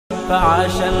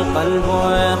فعاش القلب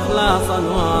إخلاصا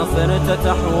وصرت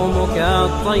تحوم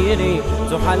كالطير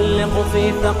تحلق في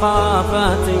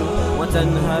ثقافات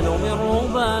وتنهل من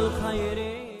ربى الخير.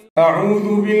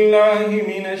 أعوذ بالله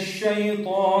من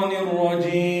الشيطان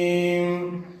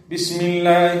الرجيم. بسم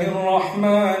الله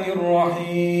الرحمن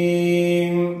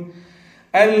الرحيم.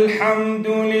 الحمد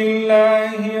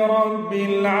لله رب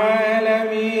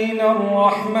العالمين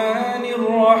الرحمن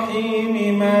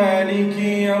الرحيم مالك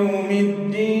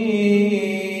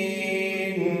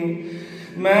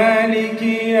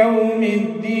يوم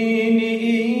الدين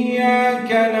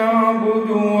إياك نعبد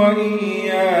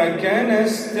وإياك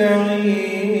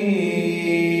نستعين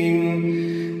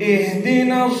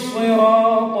اهدنا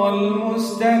الصراط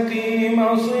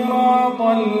المستقيم صراط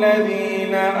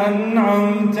الذين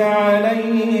أنعمت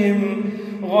عليهم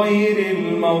غير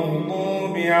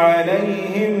المغضوب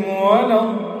عليهم ولا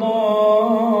الضالين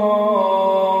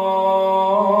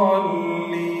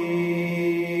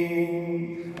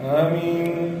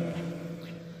آمين.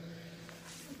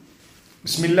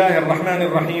 بسم الله الرحمن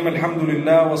الرحيم. الحمد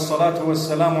لله والصلاة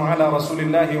والسلام على رسول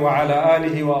الله وعلى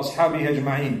آله وأصحابه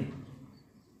أجمعين.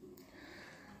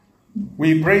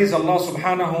 We praise Allah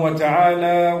subhanahu wa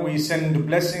ta'ala. We send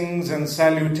blessings and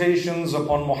salutations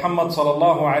upon Muhammad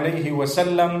sallallahu alayhi wa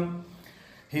sallam,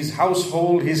 his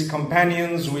household, his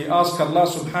companions. We ask Allah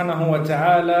subhanahu wa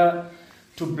ta'ala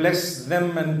to bless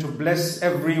them and to bless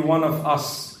every one of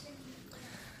us.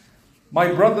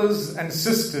 My brothers and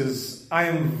sisters, I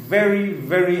am very,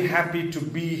 very happy to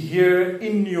be here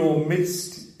in your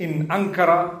midst in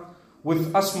Ankara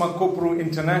with Asma Kopru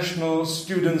International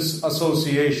Students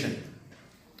Association.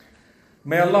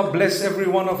 May Allah bless every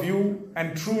one of you.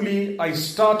 And truly, I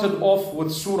started off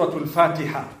with Surah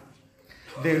Al-Fatiha.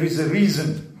 There is a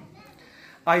reason.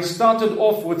 I started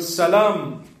off with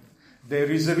Salam.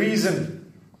 There is a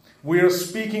reason. We are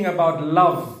speaking about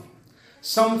love,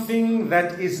 something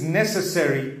that is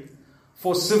necessary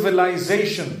for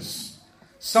civilizations,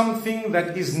 something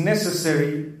that is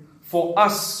necessary for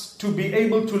us to be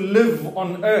able to live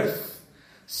on earth,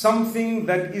 something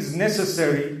that is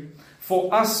necessary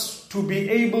for us to be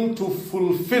able to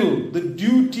fulfill the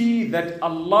duty that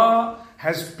Allah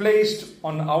has placed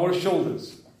on our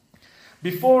shoulders.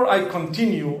 Before I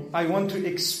continue, I want to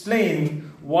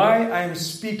explain why I am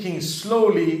speaking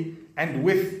slowly and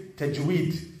with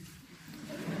tajweed.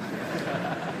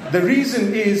 The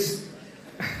reason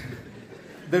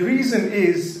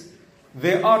is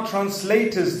there are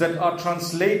translators that are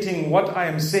translating what I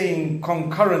am saying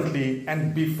concurrently,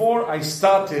 and before I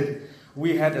started,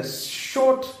 we had a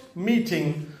short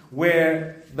meeting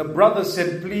where the brother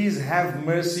said, please have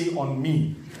mercy on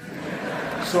me.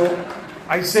 So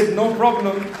I said, no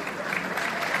problem.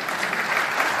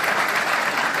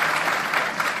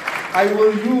 I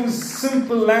will use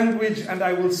simple language and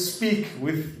I will speak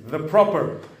with the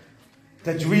proper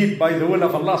tajweed by the will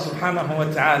of Allah subhanahu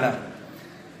wa ta'ala.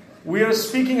 We are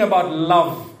speaking about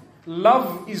love.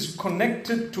 Love is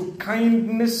connected to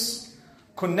kindness,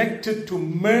 connected to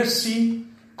mercy,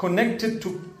 connected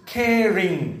to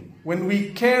caring. When we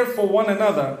care for one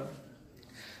another,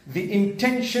 the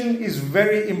intention is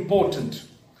very important.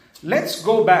 Let's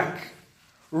go back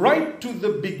right to the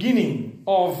beginning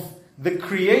of the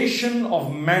creation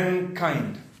of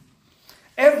mankind.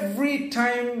 Every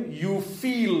time you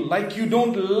feel like you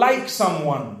don't like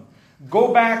someone,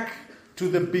 go back to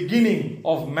the beginning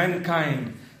of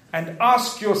mankind and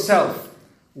ask yourself,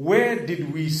 where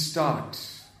did we start?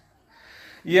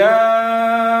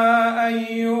 يا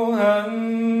أيها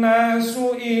الناس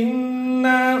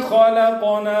إنا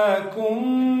خلقناكم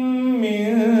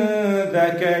من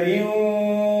ذكر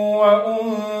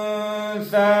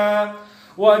وأنثى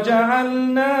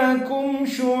وجعلناكم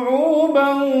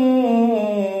شعوبا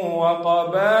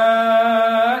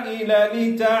وقبائل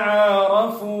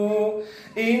لتعارفوا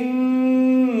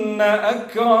إن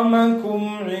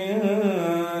أكرمكم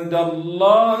عند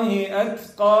الله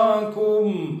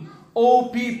أتقاكم. O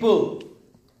people,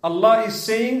 Allah is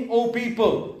saying, O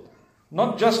people,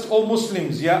 not just O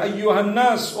Muslims, Ya ayyuhan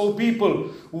nas, O people,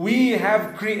 we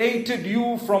have created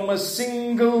you from a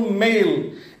single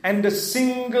male and a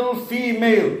single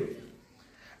female.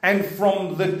 And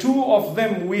from the two of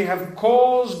them we have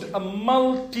caused a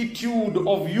multitude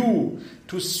of you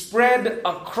to spread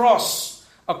across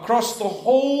the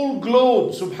whole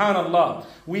globe, subhanallah.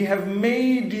 We have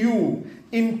made you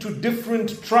into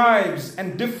different tribes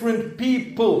and different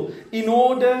people in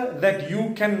order that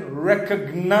you can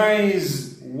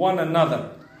recognize one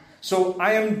another. So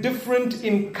I am different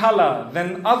in color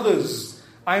than others.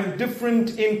 I am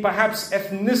different in perhaps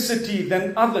ethnicity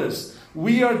than others.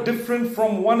 We are different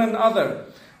from one another.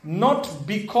 not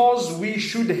because we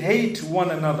should hate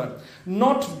one another,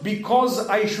 not because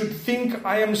I should think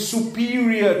I am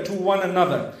superior to one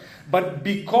another, but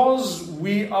because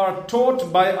we are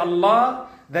taught by Allah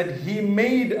that He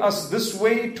made us this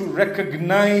way to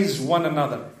recognize one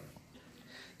another.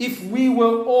 If we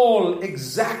were all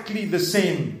exactly the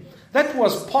same, that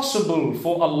was possible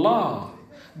for Allah,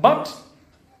 but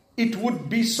it would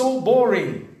be so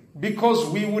boring, because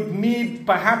we would need,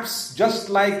 perhaps just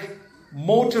like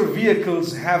motor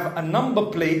vehicles have a number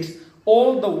plate,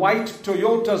 all the white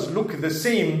Toyotas look the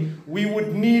same, we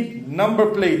would need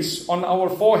number plates on our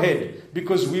forehead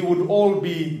because we would all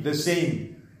be the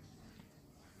same.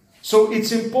 So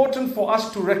it's important for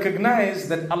us to recognize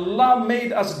that Allah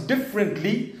made us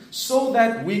differently so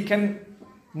that we can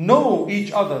know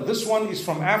each other. This one is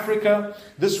from Africa,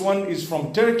 this one is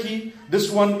from Turkey,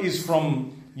 this one is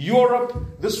from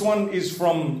Europe, this one is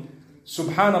from,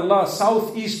 subhanallah,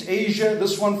 Southeast Asia,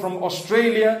 this one from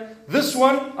Australia, this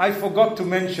one I forgot to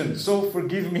mention, so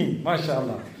forgive me,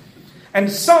 mashallah.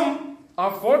 And some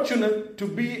are fortunate to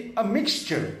be a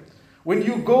mixture. When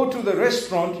you go to the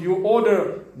restaurant, you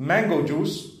order mango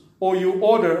juice, or you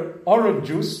order orange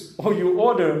juice, or you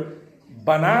order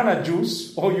banana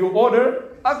juice, or you order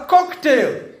a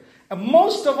cocktail. And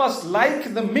most of us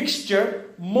like the mixture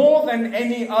more than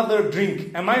any other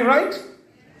drink. Am I right?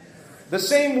 The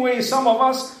same way some of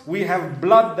us, we have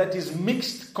blood that is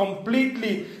mixed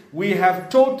completely. We have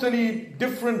totally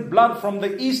different blood from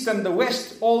the east and the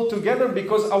west all together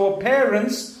because our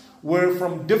parents were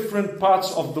from different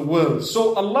parts of the world.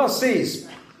 So Allah says,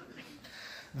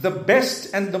 the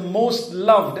best and the most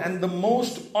loved and the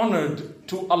most honored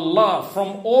to Allah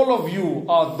from all of you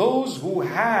are those who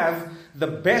have the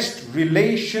best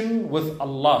relation with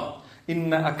Allah.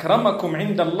 Inna akramakum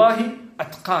indallahi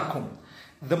atqakum.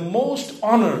 The most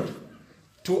honored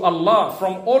to Allah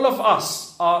from all of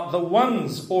us are the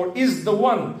ones, or is the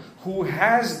one who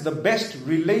has the best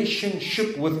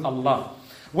relationship with Allah.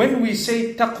 When we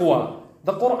say taqwa,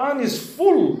 the Quran is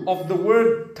full of the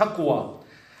word taqwa.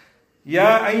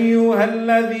 Ya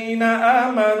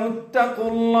ayyuhalladhina amanu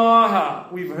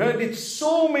taqullaha. We've heard it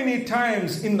so many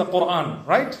times in the Quran,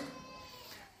 right?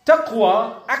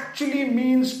 Taqwa actually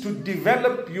means to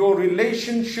develop your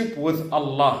relationship with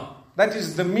Allah. That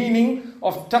is the meaning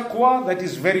of taqwa, that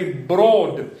is very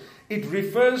broad. It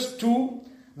refers to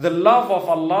the love of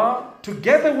Allah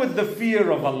together with the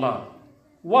fear of Allah.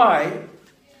 Why?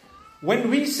 When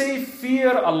we say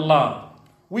fear Allah,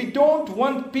 we don't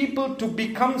want people to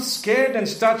become scared and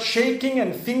start shaking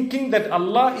and thinking that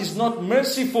Allah is not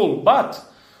merciful. But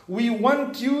we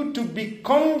want you to be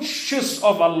conscious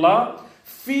of Allah,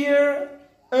 fear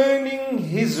earning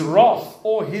His wrath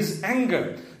or His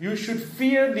anger. You should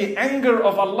fear the anger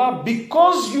of Allah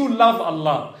because you love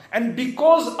Allah and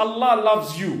because Allah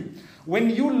loves you.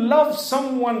 When you love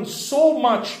someone so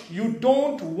much, you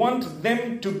don't want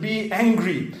them to be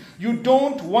angry. You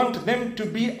don't want them to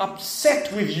be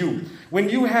upset with you. When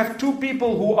you have two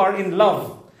people who are in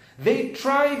love, they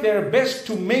try their best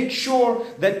to make sure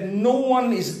that no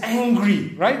one is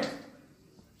angry, right?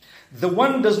 The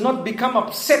one does not become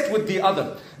upset with the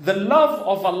other. The love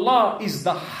of Allah is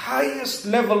the highest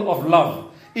level of love.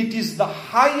 It is the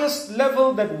highest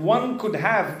level that one could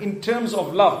have in terms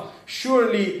of love.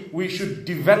 Surely we should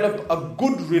develop a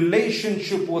good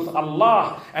relationship with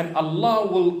Allah, and Allah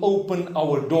will open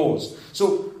our doors.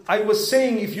 So I was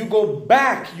saying, if you go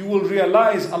back, you will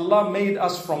realize Allah made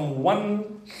us from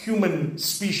one human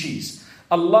species.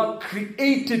 Allah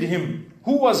created him.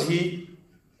 Who was he?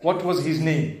 What was his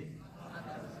name?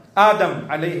 Adam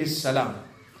alayhi salam.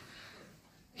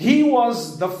 He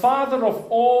was the father of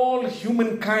all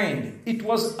humankind. It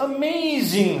was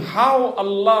amazing how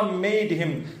Allah made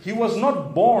him. He was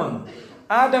not born.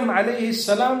 Adam alayhi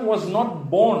salam was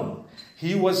not born.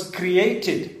 He was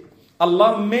created.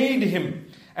 Allah made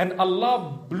him. And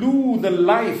Allah blew the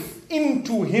life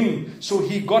into him. So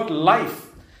he got life.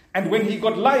 And when he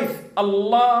got life,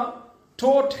 Allah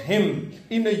taught him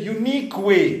in a unique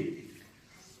way.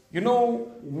 You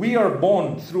know, we are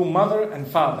born through mother and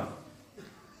father.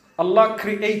 Allah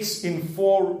creates in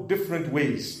 4 different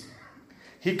ways.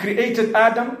 He created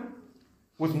Adam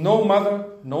with no mother,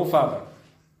 no father.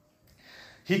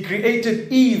 He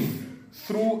created Eve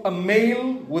through a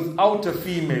male without a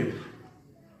female.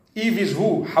 Eve is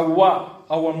who? Hawa,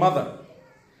 our mother.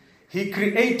 He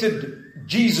created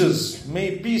Jesus,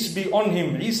 may peace be on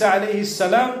him, Isa alayhi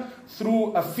salam,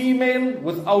 through a female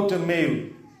without a male.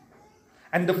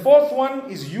 And the 4th one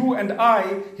is you and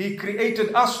I. He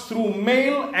created us through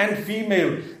male and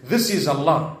female. This is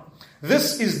Allah.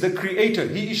 This is the Creator.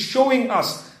 He is showing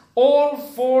us, All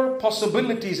four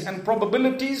possibilities and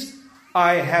probabilities,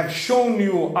 I have shown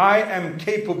you, I am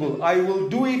capable, I will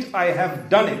do it, I have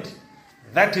done it.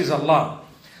 That is Allah.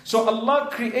 So Allah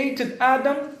created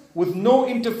Adam with no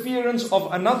interference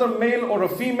of another male or a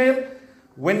female.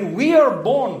 When we are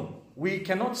born, we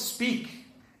cannot speak.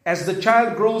 As the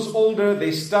child grows older,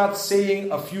 they start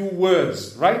saying a few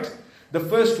words, right? The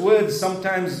first words,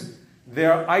 sometimes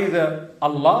they're either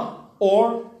Allah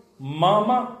or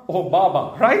Mama or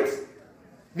Baba, right?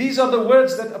 These are the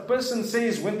words that a person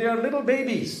says when they are little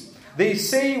babies. They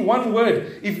say one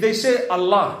word. If they say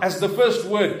Allah as the first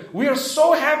word, we are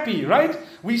so happy, right?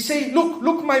 We say,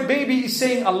 look, my baby is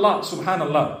saying Allah,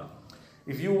 subhanallah.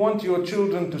 If you want your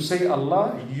children to say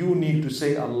Allah, you need to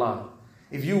say Allah.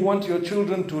 If you want your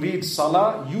children to read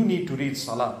Salah, you need to read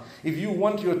Salah. If you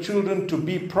want your children to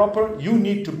be proper, you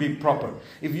need to be proper.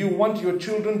 If you want your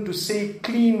children to say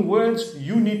clean words,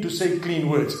 you need to say clean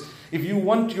words. If you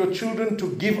want your children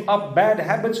to give up bad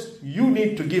habits, you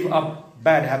need to give up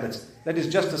bad habits. That is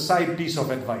just a side piece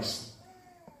of advice.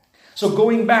 So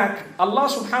going back, Allah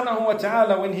subhanahu wa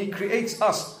ta'ala, when He creates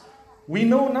us, we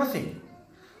know nothing.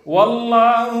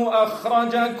 وَاللَّهُ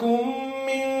أَخْرَجَكُم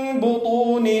مِّن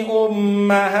بُطُونِ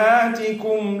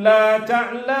أُمَّهَاتِكُمْ لَا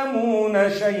تَعْلَمُونَ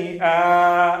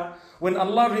شَيْئًا. When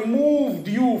Allah removed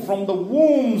you from the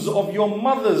wombs of your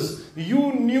mothers,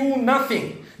 you knew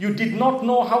nothing. You did not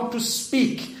know how to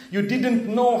speak. You didn't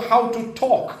know how to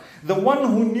talk. The one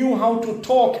who knew how to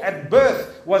talk at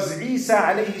birth was Isa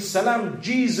alayhi salam,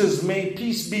 Jesus, may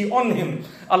peace be on him.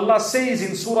 Allah says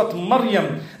in Surah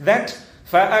Maryam that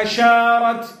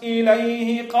فَأَشَارَتْ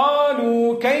إِلَيْهِ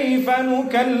قَالُوا كَيْفَ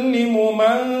نُكَلِّمُ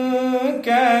مَنْ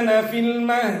كَانَ فِي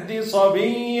الْمَهْدِ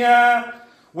صَبِيًّا.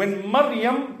 When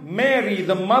Mary,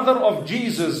 the mother of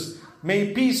Jesus,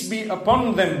 may peace be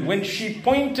upon them, when she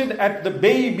pointed at the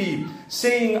baby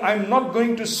saying, I'm not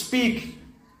going to speak,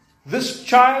 this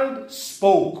child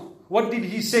spoke. What did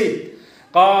he say?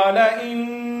 قَالَ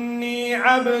إِنِّي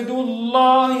عَبْدُ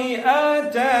اللَّهِ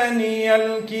آتَانِيَ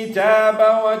الْكِتَابَ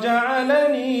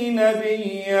وَجَعَلَنِي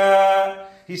نَبِيًّا.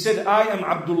 He said, I am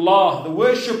Abdullah, the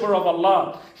worshipper of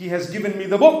Allah. He has given me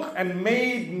the book and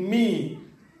made me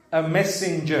a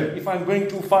messenger. If I'm going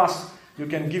too fast, you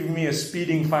can give me a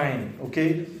speeding fine,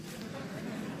 okay?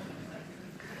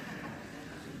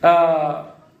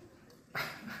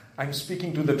 I'm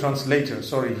speaking to the translator.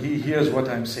 Sorry, he hears what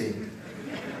I'm saying.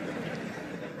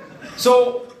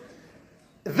 So,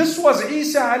 this was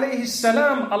Isa alayhi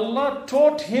salam. Allah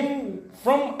taught him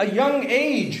from a young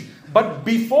age. But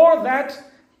before that,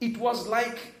 it was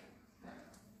like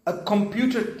a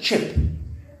computer chip.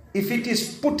 If it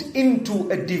is put into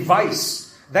a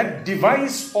device, that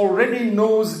device already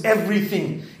knows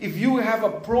everything. If you have a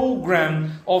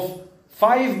program of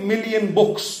 5 million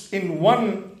books in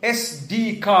one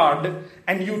SD card,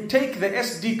 and you take the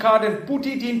SD card and put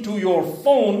it into your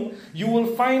phone, you will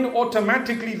find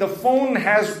automatically the phone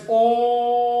has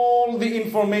all the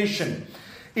information.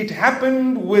 It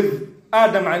happened with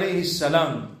Adam alayhi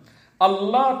salam.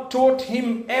 Allah taught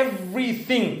him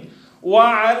everything.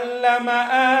 وَعَلَّمَ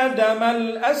آدَمَ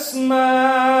الْأَسْمَاءَ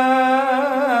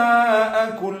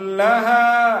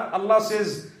كُلَّهَا. Allah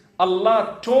says,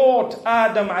 Allah taught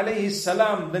Adam alayhi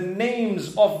salam the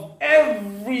names of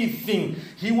everything.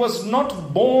 He was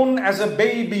not born as a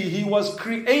baby. He was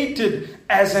created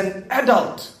as an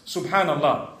adult.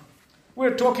 Subhanallah.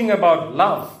 We're talking about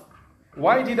love.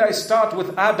 Why did I start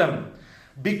with Adam?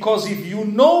 Because if you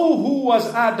know who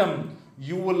was Adam,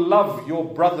 you will love your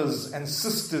brothers and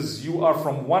sisters. You are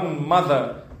from one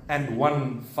mother and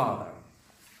one father.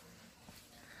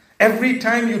 Every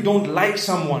time you don't like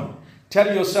someone,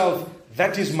 tell yourself,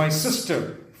 that is my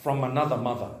sister from another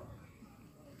mother.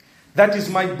 That is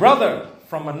my brother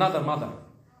from another mother.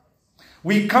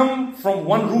 We come from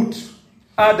one root,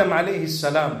 Adam alayhi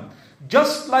salam.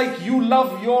 Just like you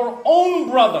love your own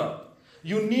brother,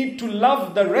 you need to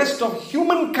love the rest of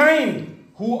humankind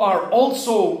who are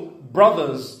also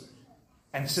brothers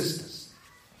and sisters.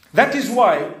 That is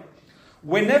why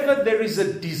whenever there is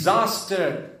a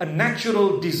disaster, a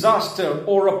natural disaster,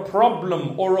 or a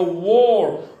problem, or a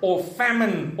war, or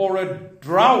famine, or a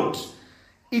drought,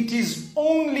 it is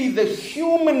only the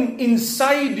human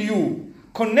inside you,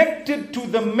 connected to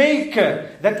the Maker,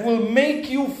 that will make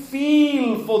you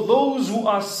feel for those who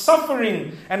are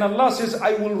suffering. And Allah says,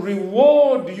 I will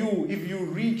reward you if you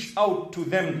reach out to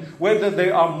them, whether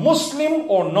they are Muslim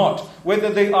or not, whether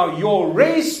they are your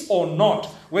race or not,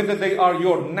 whether they are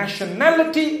your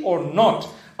nationality or not.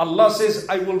 Allah says,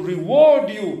 I will reward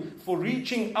you for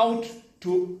reaching out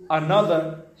to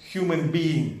another human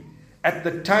being. At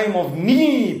the time of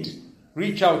need,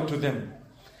 reach out to them.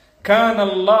 كان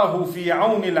الله في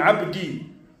عون العبد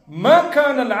ما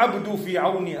كان العبد في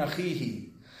عون أخيه.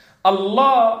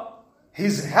 Allah,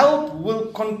 His help will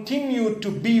continue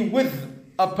to be with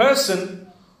a person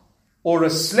or a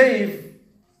slave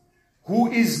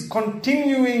who is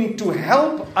continuing to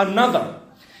help another.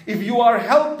 If you are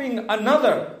helping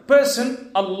another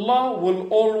person, Allah will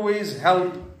always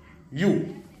help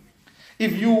you.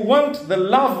 If you want the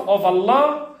love of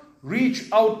Allah, reach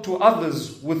out to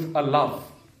others with a love.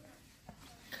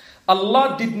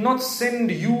 Allah did not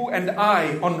send you and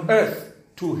I on earth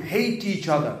to hate each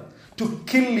other, to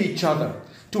kill each other,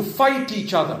 to fight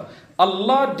each other.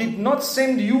 Allah did not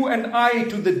send you and I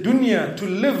to the dunya to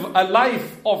live a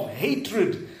life of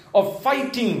hatred, of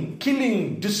fighting,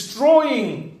 killing,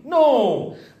 destroying.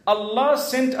 No. Allah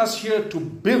sent us here to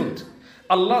build.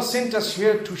 Allah sent us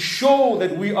here to show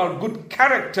that we are good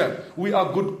character, we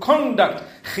are good conduct.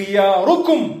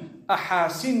 خِيَارُكُمْ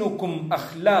أَحَاسِنُكُمْ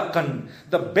أَخْلَاقًا.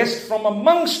 The best from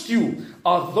amongst you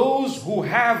are those who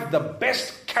have the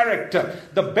best character,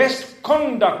 the best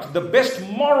conduct, the best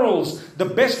morals, the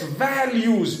best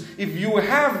values. If you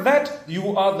have that,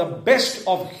 you are the best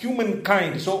of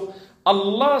humankind. So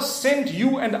Allah sent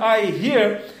you and I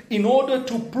here in order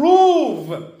to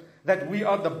prove that we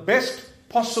are the best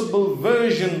possible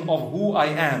version of who I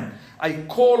am. I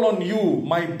call on you,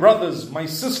 my brothers, my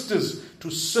sisters, to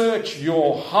search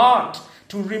your heart,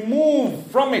 to remove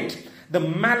from it the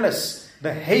malice,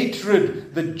 the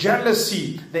hatred, the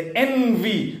jealousy, the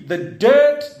envy, the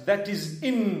dirt that is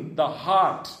in the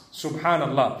heart.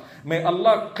 Subhanallah. May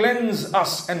Allah cleanse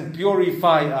us and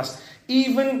purify us.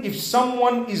 Even if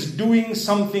someone is doing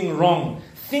something wrong,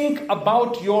 think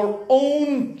about your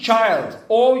own child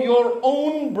or your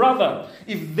own brother.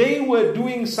 If they were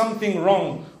doing something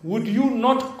wrong, would you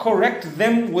not correct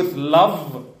them with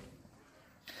love?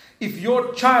 If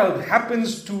your child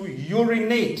happens to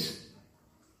urinate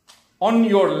on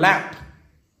your lap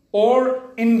or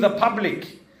in the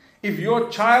public, if your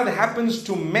child happens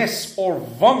to mess or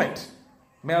vomit,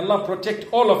 may Allah protect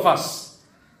all of us,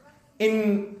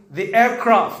 in the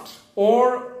aircraft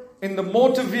or in the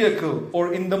motor vehicle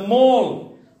or in the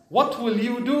mall, what will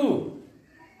you do?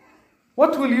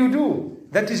 What will you do?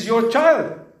 That is your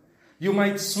child. You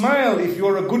might smile if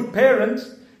you're a good parent.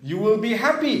 You will be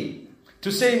happy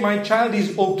to say, my child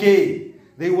is okay.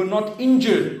 They were not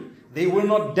injured. They were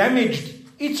not damaged.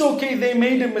 It's okay, they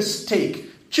made a mistake.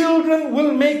 Children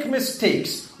will make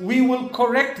mistakes. We will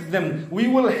correct them. We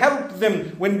will help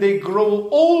them. When they grow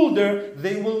older,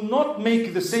 they will not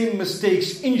make the same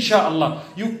mistakes, inshallah.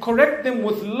 You correct them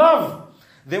with love.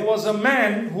 There was a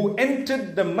man who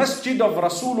entered the masjid of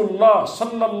Rasulullah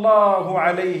sallallahu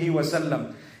alayhi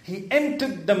wasallam. He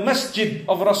entered the masjid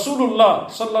of Rasulullah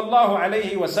sallallahu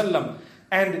alayhi wasallam,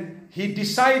 and he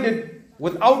decided,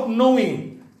 without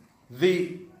knowing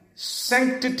the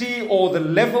sanctity or the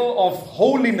level of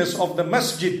holiness of the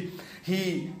masjid,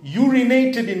 he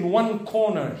urinated in one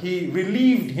corner. He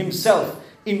relieved himself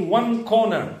in one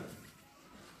corner.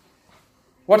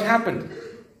 What happened?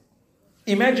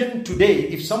 Imagine today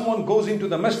if someone goes into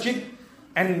the masjid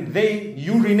and they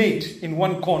urinate in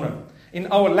one corner. In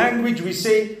our language we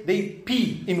say they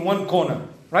pee in one corner,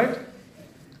 right?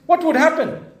 What would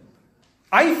happen?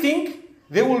 I think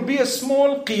there will be a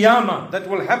small qiyamah that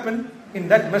will happen in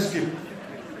that masjid.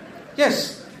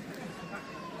 Yes.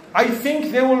 I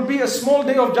think there will be a small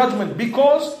day of judgment,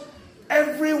 because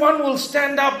everyone will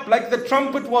stand up like the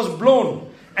trumpet was blown,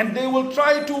 and they will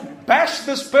try to bash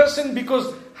this person,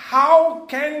 because how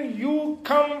can you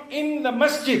come in the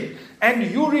masjid and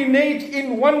urinate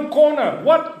in one corner?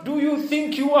 What do you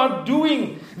think you are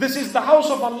doing? This is the house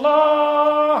of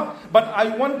Allah. But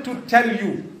I want to tell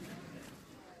you,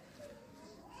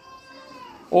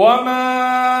 وَمَا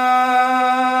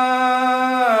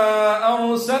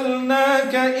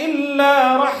أَرْسَلْنَاكَ إِلَّا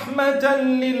رَحْمَةً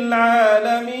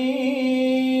لِلْعَالَمِينَ.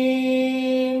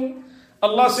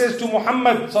 Allah says to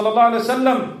Muhammad sallallahu alaihi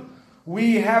wasallam,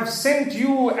 we have sent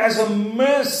you as a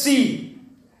mercy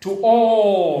to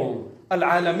all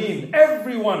al-alameen,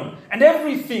 everyone and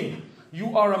everything.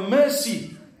 You are a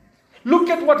mercy. Look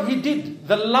at what he did,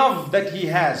 the love that he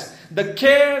has, the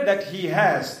care that he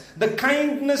has, the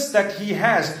kindness that he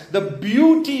has, the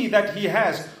beauty that he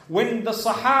has. When the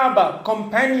Sahaba,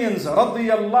 companions,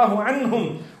 radiyallahu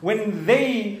anhum, when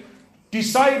they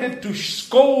decided to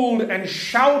scold and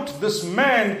shout this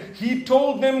man, he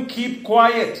told them, keep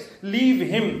quiet, leave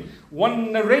him.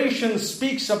 One narration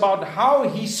speaks about how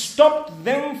he stopped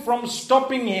them from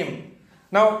stopping him.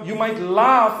 Now, you might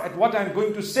laugh at what I'm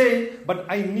going to say, but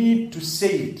I need to say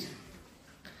it.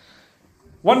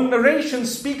 One narration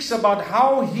speaks about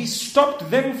how he stopped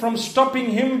them from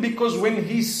stopping him, because when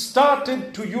he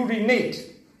started to urinate,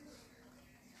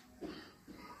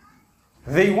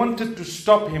 they wanted to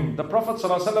stop him. The Prophet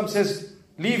ﷺ says,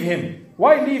 leave him.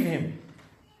 Why leave him?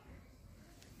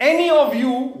 Any of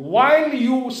you, while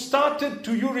you started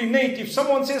to urinate, if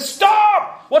someone says,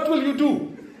 stop, what will you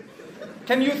do?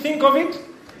 Can you think of it?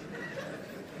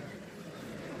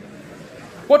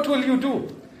 What will you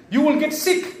do? You will get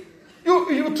sick.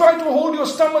 You try to hold your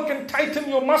stomach and tighten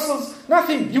your muscles.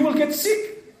 Nothing. You will get sick.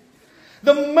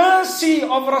 The mercy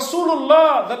of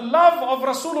Rasulullah, the love of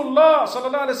Rasulullah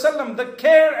sallallahu alaihi wasallam, the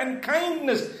care and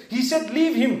kindness. He said,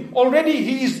 leave him. Already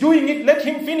he is doing it. Let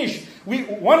him finish.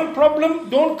 One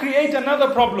problem, don't create another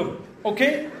problem.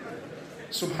 Okay?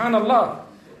 Subhanallah.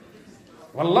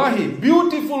 Wallahi,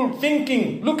 beautiful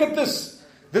thinking. Look at this.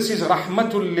 This is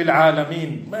rahmatul lil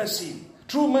alameen. Mercy.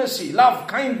 True mercy. Love.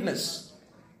 Kindness.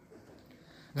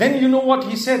 Then you know what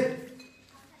he said?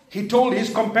 He told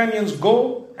his companions,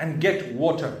 go and get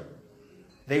water.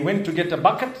 They went to get a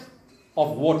bucket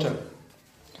of water.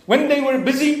 When they were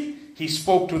busy, he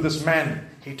spoke to this man.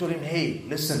 He told him, hey,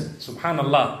 listen,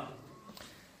 subhanallah.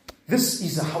 This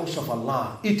is a house of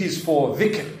Allah. It is for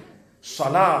dhikr,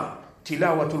 salah,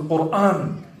 tilawatul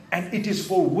Quran. And it is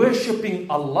for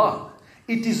worshipping Allah.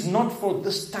 It is not for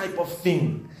this type of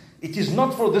thing. It is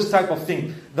not for this type of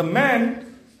thing. The man,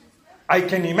 I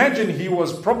can imagine he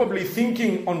was probably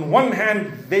thinking, on one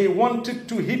hand, they wanted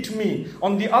to hit me.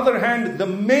 On the other hand, the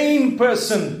main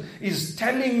person is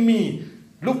telling me,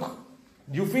 look,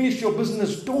 you finish your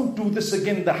business, don't do this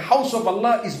again. The house of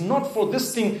Allah is not for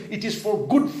this thing. It is for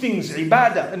good things,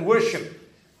 ibadah and worship.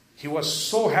 He was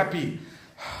so happy.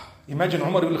 Imagine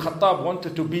Umar ibn Khattab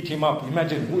wanted to beat him up.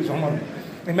 Imagine, who is Umar?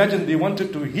 Imagine they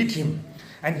wanted to hit him.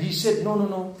 And he said,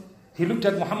 no. He looked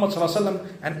at Muhammad sallallahu alaihi wasallam,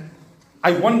 and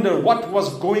I wonder what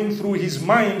was going through his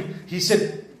mind. He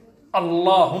said,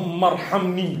 Allahumma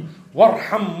arhamni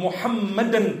warham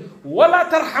Muhammadan wa la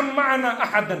tarham ma'ana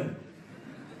ahadan.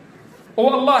 Oh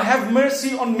Allah, have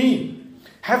mercy on me.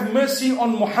 Have mercy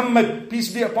on Muhammad,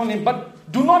 peace be upon him,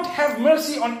 but do not have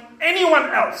mercy on anyone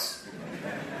else.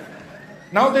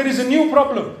 Now there is a new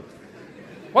problem.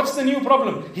 What's the new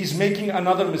problem? He's making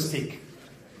another mistake.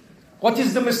 What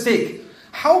is the mistake?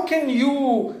 How can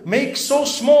you make so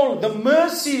small the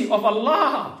mercy of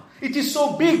Allah? It is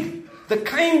so big. The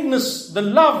kindness, the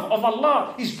love of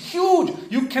Allah is huge.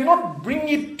 You cannot bring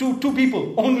it to two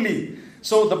people only.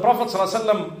 So the Prophet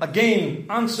ﷺ again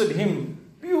answered him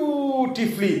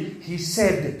beautifully. He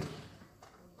said,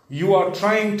 you are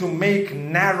trying to make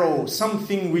narrow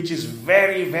something which is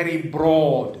very, very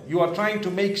broad. You are trying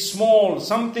to make small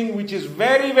something which is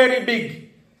very, very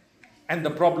big. And the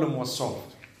problem was solved.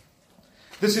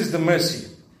 This is the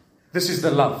mercy. This is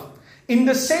the love. In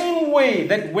the same way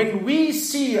that when we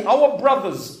see our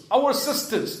brothers, our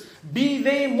sisters, be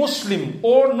they Muslim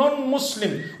or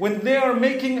non-Muslim, when they are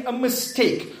making a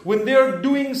mistake, when they are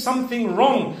doing something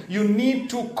wrong, you need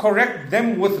to correct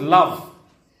them with love,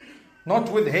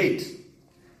 not with hate.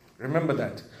 Remember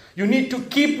that. You need to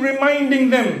keep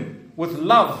reminding them with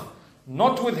love,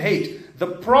 not with hate. The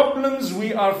problems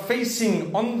we are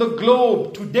facing on the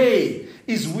globe today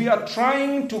is we are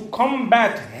trying to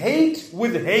combat hate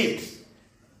with hate.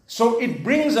 So it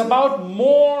brings about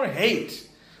more hate.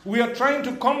 We are trying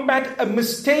to combat a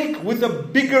mistake with a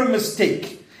bigger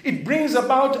mistake. It brings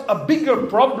about a bigger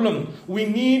problem. We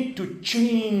need to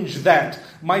change that.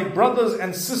 My brothers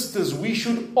and sisters, we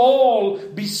should all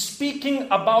be speaking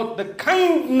about the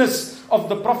kindness of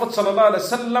the Prophet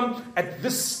ﷺ at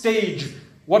this stage.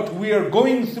 What we are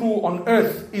going through on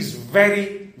earth is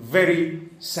very, very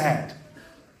sad.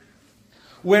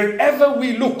 Wherever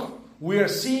we look, we are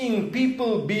seeing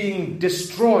people being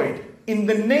destroyed in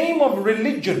the name of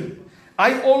religion.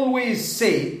 I always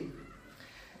say,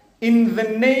 in the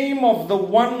name of the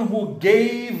one who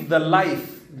gave the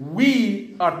life,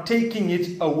 we are taking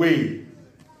it away.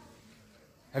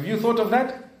 Have you thought of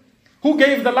that? Who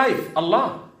gave the life?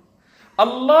 Allah.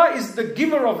 Allah is the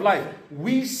giver of life.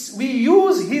 We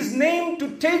use His name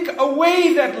to take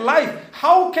away that life.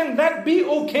 How can that be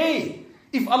okay?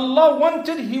 If Allah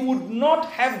wanted, He would not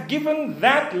have given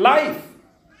that life.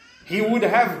 He would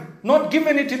have not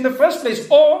given it in the first place,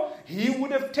 or He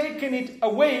would have taken it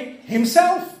away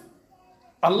Himself.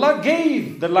 Allah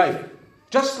gave the life,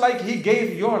 just like He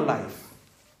gave your life.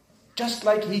 Just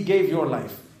like He gave your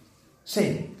life.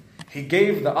 Same. He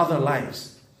gave the other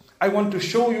lives. I want to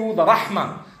show you the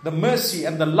rahmah, the mercy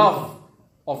and the love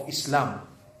of Islam.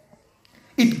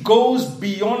 It goes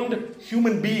beyond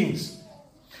human beings.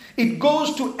 It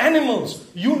goes to animals.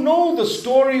 You know the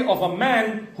story of a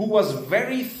man who was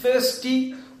very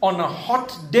thirsty on a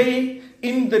hot day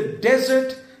in the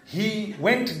desert. He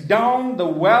went down the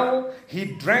well, he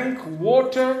drank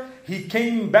water, he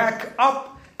came back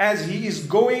up. As he is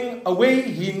going away,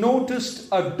 he noticed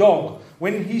a dog.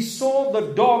 When he saw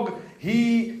the dog,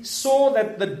 he saw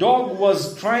that the dog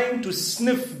was trying to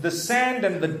sniff the sand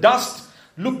and the dust,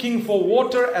 looking for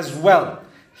water as well.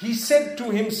 He said to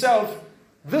himself,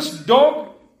 this dog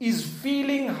is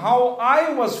feeling how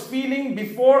I was feeling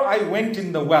before I went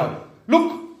in the well.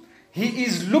 Look, he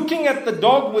is looking at the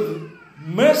dog with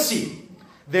mercy.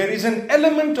 There is an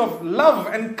element of love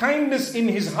and kindness in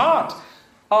his heart.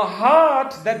 A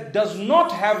heart that does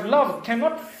not have love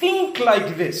cannot think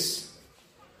like this.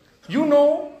 You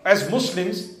know, as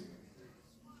Muslims,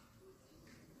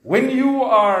 when you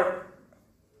are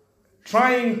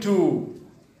trying to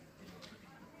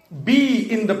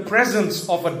be in the presence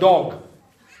of a dog,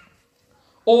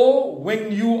 or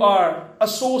when you are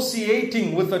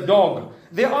associating with a dog,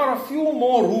 there are a few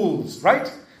more rules,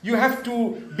 right? You have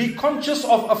to be conscious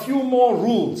of a few more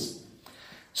rules.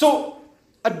 So,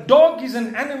 a dog is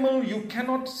an animal you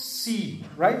cannot see,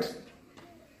 right?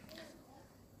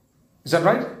 Is that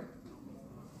right?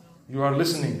 You are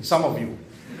listening, some of you.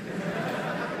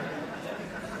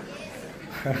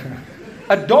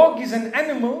 A dog is an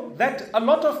animal that a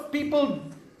lot of people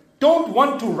don't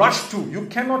want to rush to. You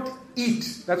cannot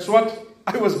eat. That's what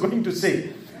I was going to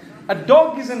say. A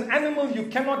dog is an animal you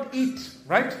cannot eat,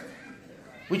 right?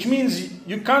 Which means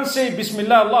you can't say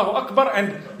Bismillah, Allahu Akbar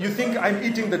and you think I'm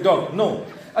eating the dog. No.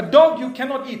 A dog you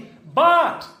cannot eat.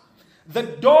 But the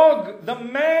dog, the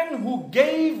man who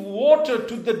gave water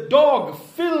to the dog,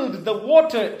 filled the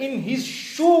water in his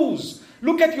shoes.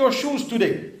 Look at your shoes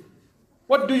today.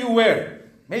 What do you wear?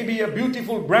 Maybe a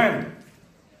beautiful brand.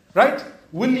 Right?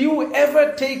 Will you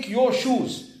ever take your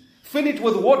shoes, fill it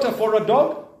with water for a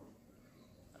dog?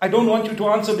 I don't want you to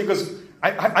answer because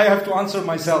I have to answer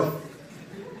myself.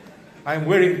 I'm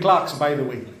wearing Clarks, by the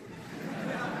way.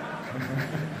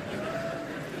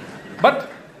 But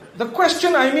the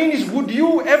question I mean is, would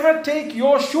you ever take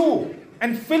your shoe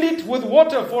and fill it with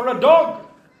water for a dog?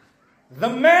 The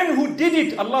man who did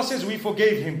it, Allah says we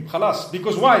forgave him. Khalas.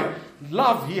 Because why?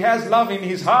 Love. He has love in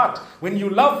his heart. When you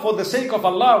love for the sake of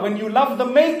Allah, when you love the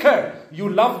Maker, you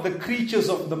love the creatures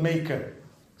of the Maker.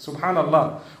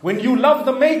 Subhanallah. When you love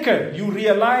the Maker, you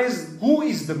realize who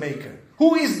is the Maker.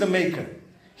 Who is the Maker?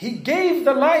 He gave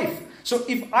the life. So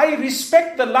if I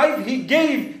respect the life He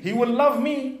gave, He will love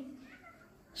me.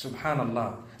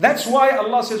 Subhanallah. That's why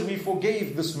Allah says we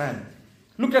forgave this man.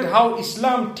 Look at how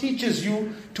Islam teaches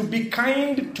you to be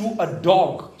kind to a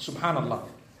dog. Subhanallah.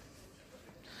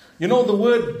 You know, the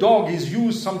word dog is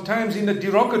used sometimes in a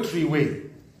derogatory way.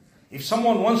 If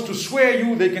someone wants to swear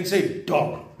you, they can say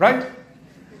dog, right?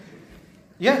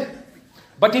 Yeah.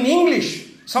 But in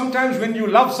English, sometimes when you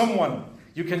love someone,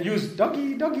 you can use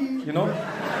doggy, doggy, you know.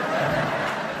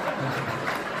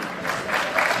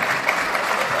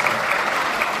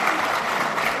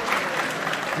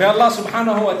 May Allah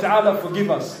subhanahu wa ta'ala forgive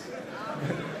us.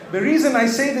 The reason I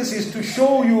say this is to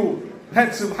show you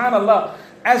that subhanallah,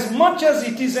 as much as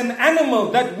it is an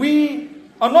animal that we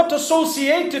are not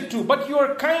associated to, but you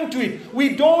are kind to it.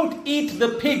 We don't eat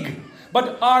the pig.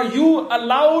 But are you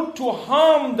allowed to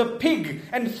harm the pig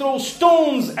and throw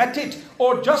stones at it,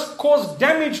 or just cause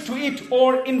damage to it,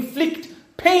 or inflict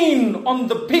pain on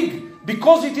the pig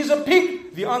because it is a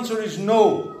pig? The answer is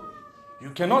no. You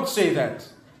cannot say that.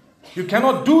 You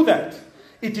cannot do that.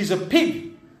 It is a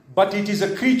pig, but it is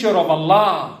a creature of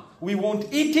Allah. We won't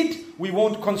eat it, we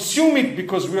won't consume it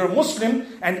because we are Muslim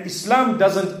and Islam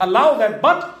doesn't allow that,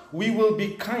 but we will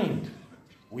be kind.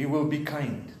 We will be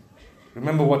kind.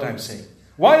 Remember what I'm saying.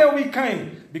 Why are we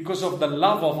kind? Because of the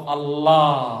love of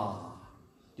Allah.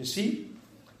 You see?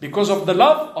 Because of the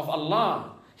love of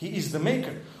Allah. He is the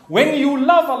Maker. When you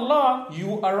love Allah,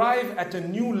 you arrive at a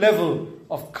new level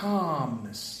of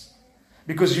calmness.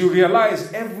 Because you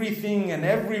realize everything and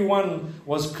everyone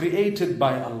was created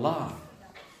by Allah.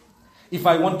 If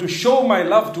I want to show my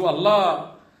love to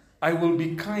Allah, I will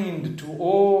be kind to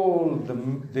all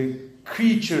the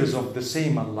creatures of the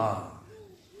same Allah.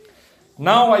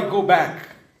 Now I go back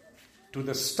to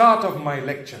the start of my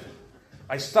lecture.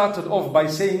 I started off by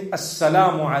saying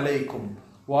Assalamu alaikum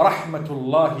wa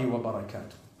rahmatullahi wa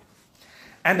barakatuh.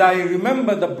 And I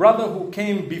remember the brother who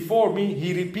came before me,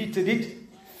 he repeated it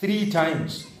 3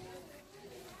 times.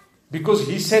 Because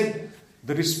he said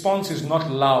the response is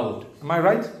not loud. Am I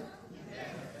right?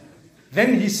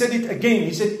 Then he said it again.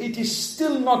 He said it is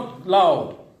still not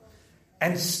loud.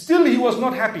 And still he was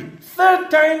not happy. Third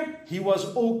time, he was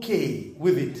okay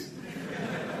with it.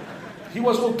 He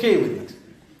was okay with it.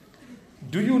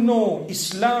 Do you know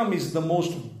Islam is the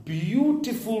most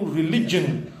beautiful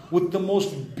religion with the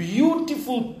most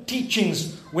beautiful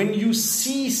teachings? When you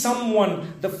see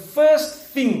someone, the first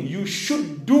thing you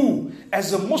should do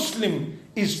as a Muslim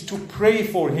is to pray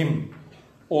for him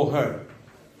or her.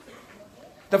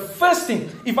 The first thing,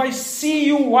 if I see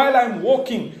you while I'm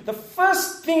walking, the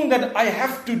first thing that I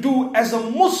have to do as a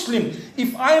Muslim,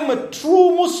 if I'm a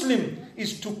true Muslim,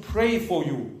 is to pray for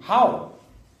you. How?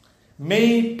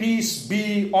 May peace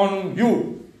be on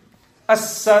you.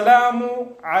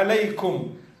 Assalamu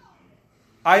alaikum.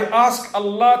 I ask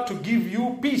Allah to give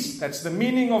you peace. That's the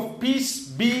meaning of peace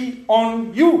be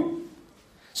on you.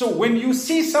 So when you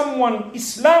see someone,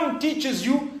 Islam teaches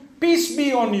you, peace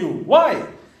be on you. Why?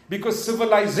 Because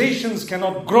civilizations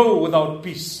cannot grow without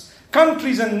peace.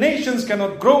 Countries and nations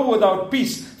cannot grow without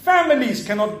peace. Families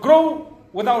cannot grow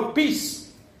without peace.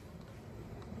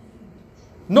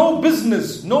 No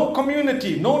business, no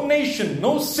community, no nation,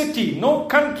 no city, no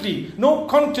country, no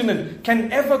continent can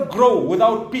ever grow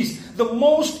without peace. The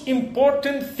most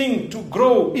important thing to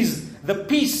grow is the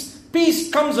peace. Peace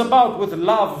comes about with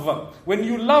love. When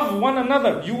you love one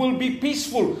another, you will be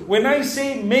peaceful. When I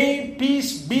say, may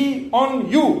peace be on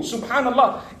you,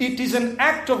 subhanallah, it is an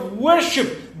act of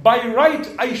worship. By right,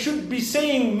 I should be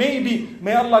saying,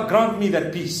 may Allah grant me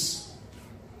that peace.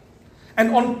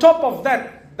 And on top of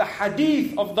that, the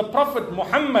hadith of the Prophet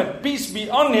Muhammad, peace be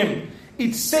on him,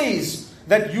 it says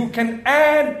that you can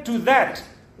add to that,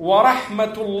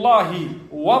 وَرَحْمَةُ اللَّهِ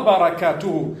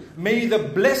وَبَرَكَاتُهُ. May the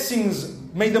blessings,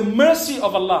 may the mercy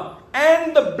of Allah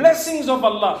and the blessings of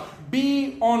Allah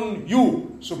be on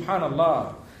you.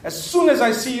 Subhanallah. As soon as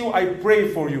I see you, I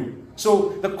pray for you.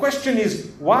 So the question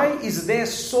is, why is there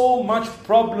so much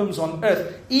problems on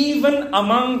earth, even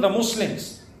among the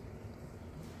Muslims?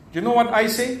 Do you know what I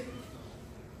say?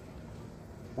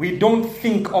 We don't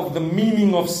think of the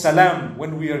meaning of salam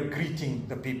when we are greeting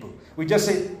the people. We just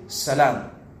say salam.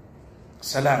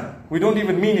 Salam. We don't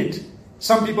even mean it.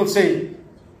 Some people say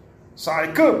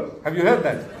Sa'ikub. Have you heard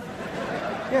that?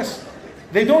 Yes.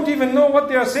 They don't even know what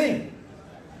they are saying.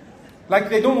 Like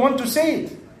they don't want to say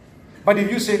it. But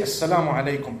if you say Assalamu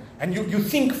alaikum, and you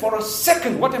think for a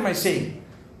second, what am I saying?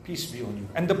 Peace be on you.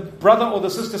 And the brother or the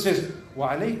sister says,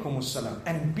 Wa alaikum assalam.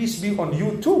 And peace be on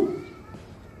you too.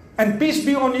 And peace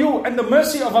be on you, and the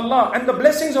mercy of Allah, and the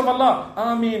blessings of Allah.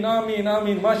 Ameen, ameen,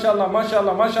 ameen. MashaAllah,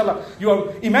 MashaAllah,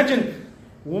 MashaAllah. Imagine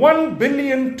 1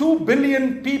 billion, 2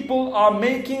 billion people are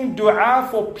making dua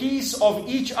for peace of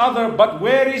each other. But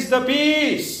where is the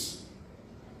peace?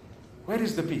 Where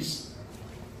is the peace?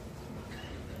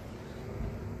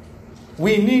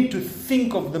 We need to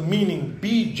think of the meaning.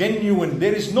 Be genuine.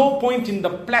 There is no point in the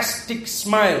plastic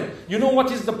smile. You know what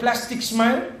is the plastic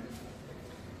smile?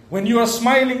 When you are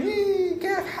smiling,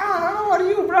 how are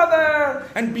you, brother?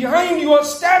 And behind you are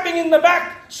stabbing in the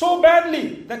back so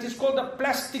badly. That is called a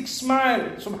plastic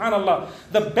smile. Subhanallah.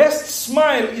 The best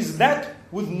smile is that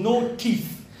with no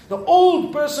teeth. The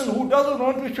old person who doesn't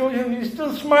want to show you, he's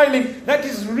still smiling. That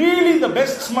is really the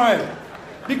best smile.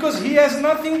 Because he has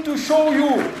nothing to show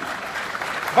you.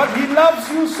 But he loves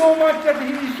you so much that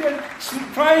he is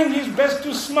trying his best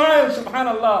to smile.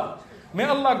 Subhanallah. May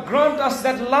Allah grant us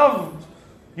that love.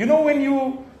 You know, when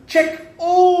you check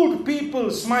old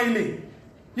people smiling,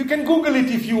 you can Google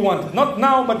it if you want. Not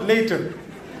now, but later.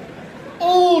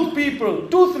 Old people,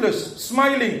 toothless,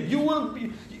 smiling.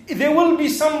 There will be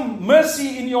some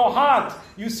mercy in your heart.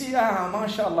 You see,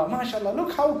 mashallah, mashallah.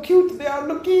 Look how cute they are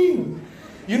looking.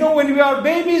 You know, when we are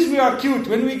babies, we are cute.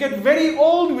 When we get very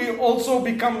old, we also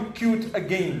become cute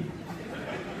again.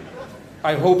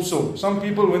 I hope so. Some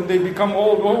people, when they become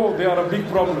old, they are a big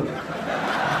problem.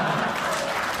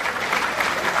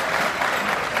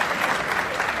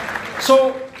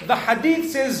 So the hadith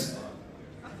says,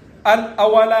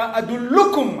 أَوَلَا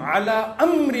أَدُلُّكُمْ عَلَىٰ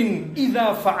أَمْرٍ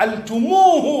إِذَا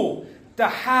فَعَلْتُمُوهُ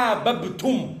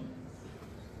تَحَابَبْتُمْ.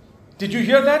 Did you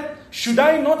hear that? Should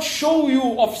I not show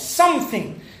you of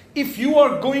something? If you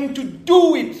are going to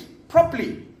do it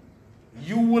properly,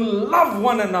 you will love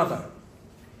one another.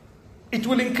 It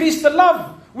will increase the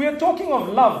love. We are talking of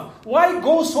love. Why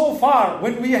go so far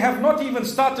when we have not even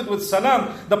started with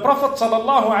salam? The Prophet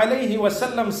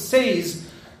ﷺ says,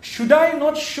 should I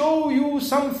not show you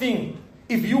something?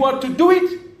 If you are to do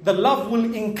it, the love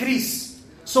will increase.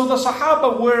 So the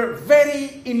Sahaba were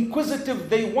very inquisitive.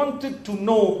 They wanted to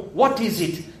know, what is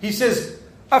it? He says,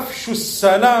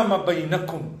 أَفْشُوا السَّلَامَ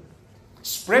بَيْنَكُمْ.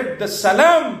 Spread the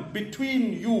salam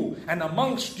between you and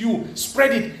amongst you.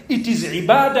 Spread it. It is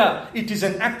ibadah. It is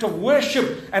an act of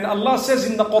worship. And Allah says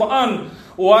in the Quran,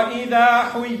 وَإِذَا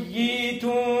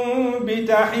حُيِّيتُم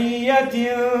بِتَحِيَّةٍ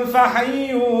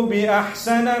فَحَيُّوا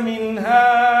بِأَحْسَنَ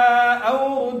مِنْهَا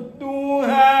أَوْ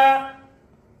رُدُّوهَا.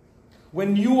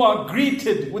 When you are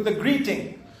greeted with a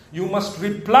greeting, you must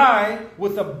reply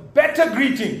with a better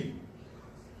greeting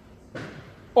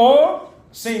or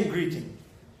same greeting.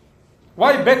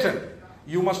 Why better?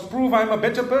 You must prove I'm a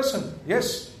better person.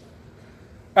 Yes.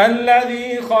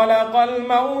 الذي خلق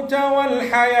الموت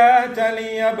والحياة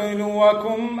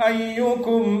ليبلوكم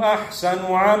أيكم أحسن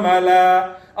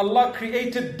عملا. Allah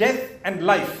created death and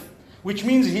life, which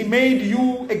means He made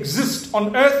you exist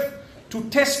on earth to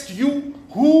test you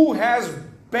who has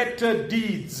better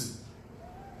deeds.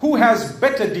 Who has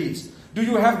better deeds? Do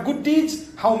you have good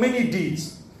deeds? How many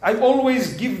deeds? I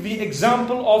always give the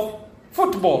example of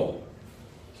football.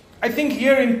 I think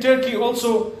here in Turkey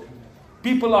also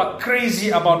people are crazy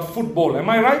about football. Am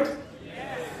I right?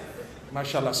 Yes.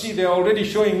 MashaAllah. See, they're already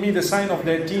showing me the sign of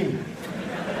their team.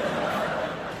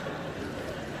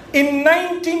 In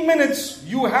 90 minutes,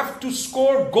 you have to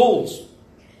score goals.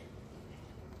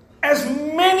 As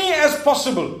many as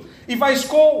possible. If I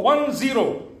score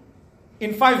 1-0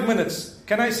 in 5 minutes,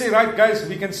 can I say, right guys,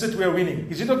 we can sit, we are winning.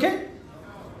 Is it okay?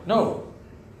 No.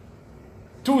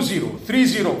 2-0,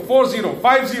 3-0, 4-0,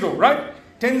 5-0, right?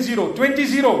 10-0,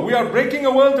 20-0. We are breaking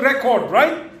a world record,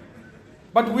 right?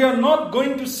 But we are not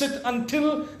going to sit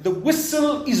until the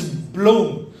whistle is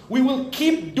blown. We will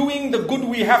keep doing the good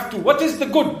we have to. What is the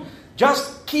good?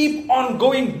 Just keep on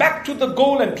going back to the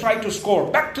goal and try to score.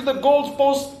 Back to the goal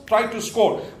post, try to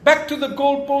score. Back to the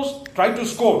goal post, try to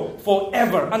score.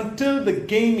 Forever, until the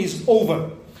game is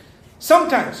over.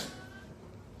 Sometimes,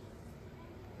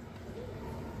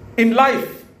 in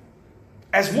life,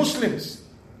 as Muslims,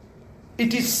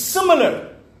 it is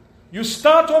similar. You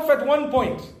start off at one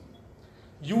point.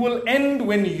 You will end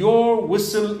when your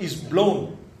whistle is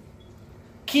blown.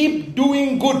 Keep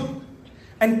doing good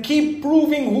and keep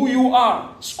proving who you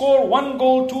are. Score 1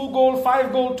 goal, 2 goal,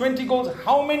 5 goal, 20 goals,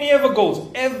 how many ever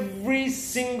goals, every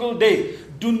single day.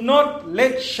 Do not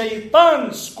let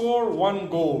shaitan score 1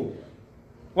 goal.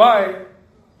 Why?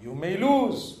 You may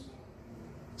lose.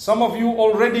 Some of you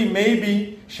already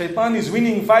maybe shaitan is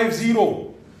winning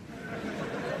 5-0.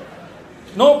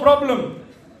 No problem.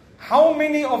 How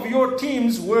many of your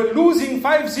teams were losing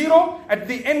 5-0? At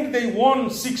the end they won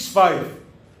 6-5.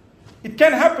 It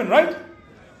can happen, right?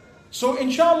 So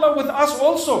inshallah with us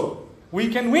also, we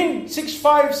can win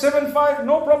 6-5, 7-5,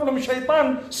 no problem.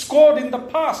 Shaitan scored in the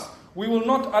past. We will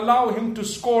not allow him to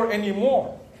score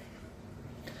anymore.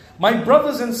 My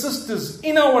brothers and sisters,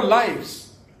 in our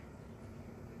lives,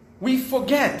 we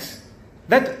forget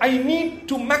that I need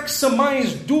to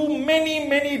maximize, do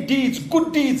many deeds,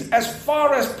 good deeds as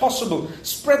far as possible.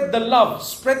 Spread the love,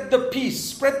 spread the peace,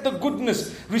 spread the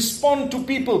goodness, respond to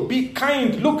people, be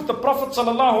kind. Look, the Prophet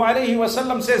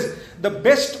ﷺ says, the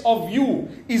best of you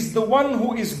is the one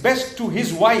who is best to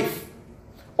his wife,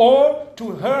 or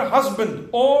to her husband,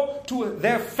 or to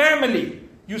their family.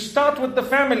 You start with the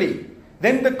family,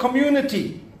 then the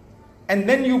community, and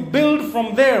then you build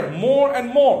from there more and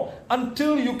more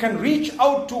until you can reach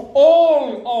out to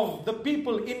all of the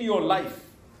people in your life.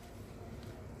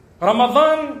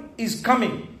 Ramadan is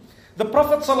coming. The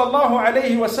Prophet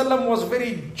ﷺ was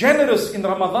very generous in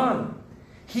Ramadan.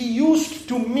 He used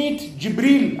to meet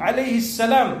Jibreel alayhi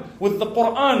salam with the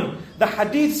Quran. The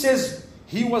hadith says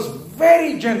he was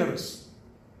very generous.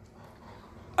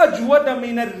 أَجْوَدَ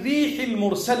مِنَ الرِّيحِ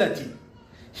الْمُرْسَلَةِ.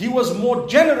 He was more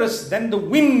generous than the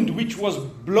wind which was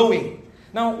blowing.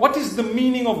 Now, what is the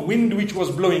meaning of wind which was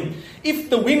blowing? If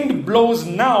the wind blows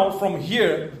now from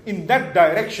here in that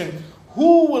direction,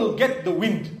 who will get the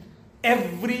wind?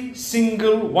 Every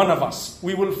single one of us.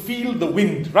 We will feel the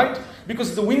wind, right?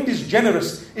 Because the wind is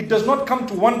generous. It does not come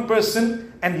to one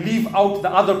person and leave out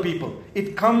the other people.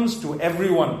 It comes to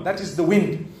everyone. That is the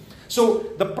wind. So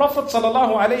the Prophet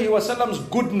ﷺ's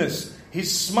goodness, his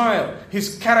smile,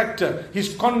 his character,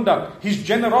 his conduct, his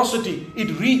generosity, it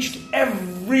reached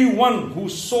everyone who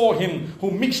saw him,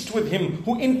 who mixed with him,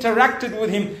 who interacted with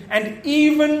him, and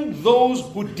even those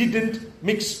who didn't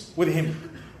mix with him.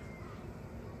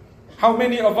 How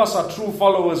many of us are true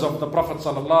followers of the Prophet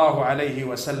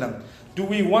ﷺ? Do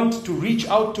we want to reach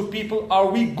out to people? Are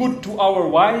we good to our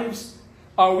wives?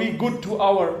 Are we good to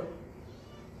our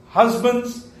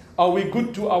husbands? Are we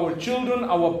good to our children,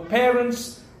 our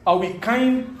parents? Are we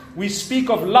kind? We speak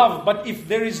of love, but if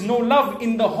there is no love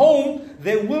in the home,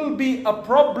 there will be a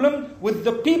problem with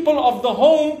the people of the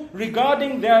home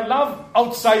regarding their love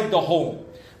outside the home.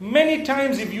 Many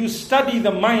times if you study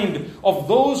the mind of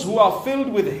those who are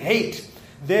filled with hate,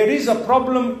 there is a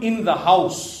problem in the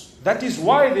house. That is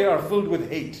why they are filled with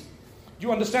hate. Do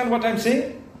you understand what I'm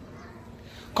saying?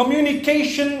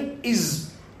 Communication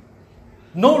is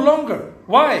no longer.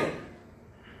 Why?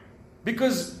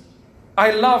 Because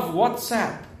I love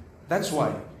WhatsApp. That's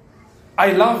why.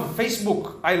 I love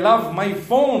Facebook. I love my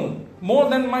phone more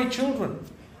than my children.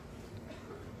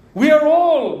 We are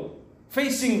all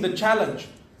facing the challenge.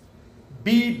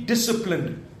 Be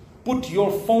disciplined. Put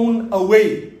your phone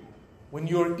away when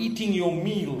you're eating your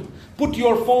meal. Put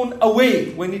your phone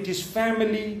away when it is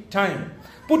family time.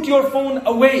 Put your phone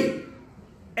away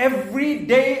every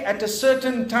day at a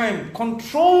certain time.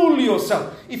 Control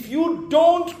yourself. If you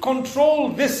don't control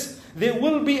this, there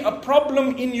will be a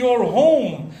problem in your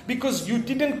home because you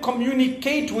didn't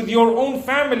communicate with your own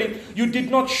family. You did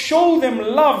not show them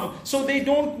love, so they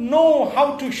don't know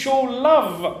how to show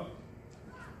love.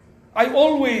 I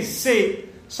always say,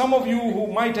 some of you who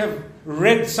might have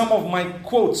read some of my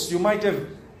quotes, you might have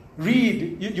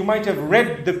read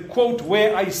the quote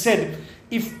where I said,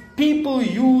 if people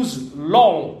use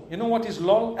lol, you know what is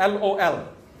lol? L-O-L.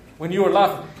 When you are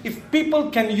laughing. If people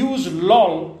can use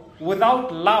lol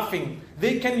without laughing,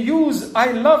 they can use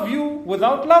I love you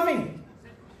without loving.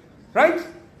 Right?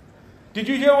 Did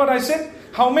you hear what I said?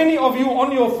 How many of you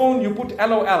on your phone you put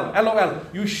LOL, LOL.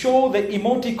 You show the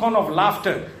emoticon of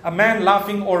laughter. A man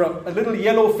laughing or a little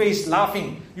yellow face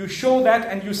laughing. You show that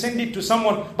and you send it to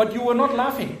someone, but you were not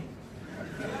laughing.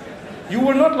 You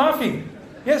were not laughing.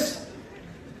 Yes.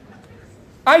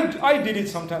 I did it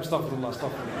sometimes.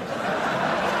 Astaghfirullah.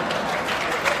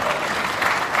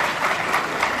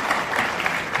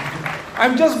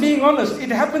 I'm just being honest. It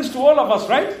happens to all of us,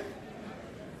 right?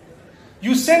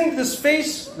 You send this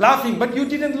face laughing, but you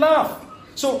didn't laugh.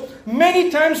 So many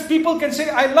times people can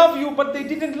say, I love you, but they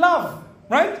didn't laugh,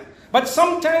 right? But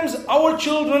sometimes our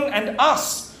children and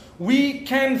us, we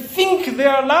can think they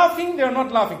are laughing, they are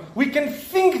not laughing. We can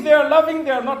think they are loving,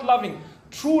 they are not loving.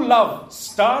 True love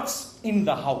starts in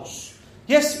the house.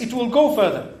 Yes, it will go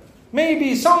further.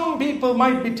 Maybe some people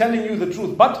might be telling you the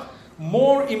truth, but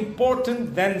more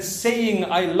important than saying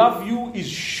I love you is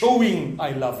showing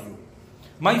I love you.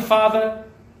 My father,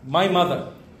 my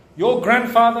mother, your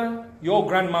grandfather, your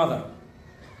grandmother.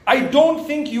 I don't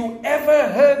think you ever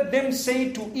heard them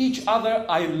say to each other,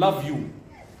 I love you.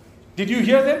 Did you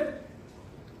hear them?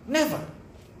 Never.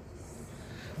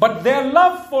 But their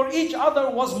love for each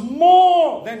other was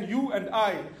more than you and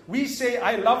I. We say,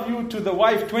 I love you to the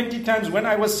wife 20 times. When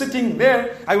I was sitting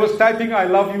there, I was typing, I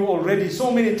love you already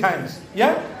so many times.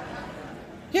 Yeah?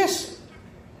 Yes.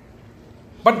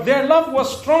 But their love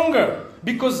was stronger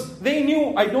because they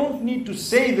knew, I don't need to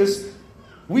say this.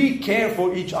 We care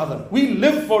for each other. We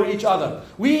live for each other.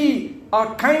 We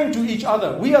are kind to each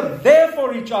other. We are there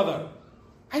for each other.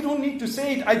 I don't need to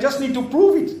say it. I just need to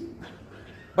prove it.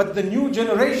 But the new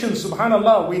generation,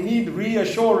 subhanallah, we need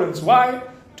reassurance. Why?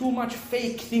 Too much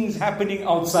fake things happening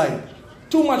outside.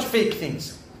 Too much fake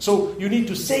things. So you need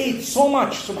to say it so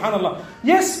much, subhanallah.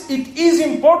 Yes, it is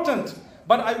important.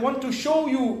 But I want to show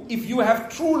you, if you have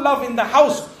true love in the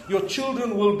house, your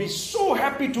children will be so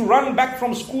happy to run back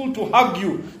from school to hug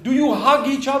you. Do you hug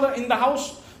each other in the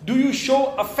house? Do you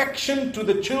show affection to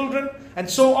the children? And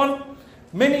so on.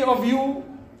 Many of you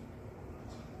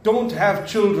don't have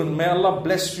children. May Allah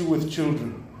bless you with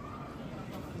children.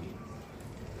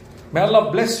 May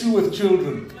Allah bless you with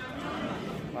children.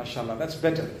 MashaAllah, that's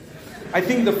better. I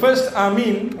think the first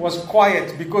Ameen was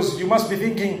quiet because you must be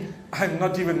thinking, I'm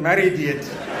not even married yet.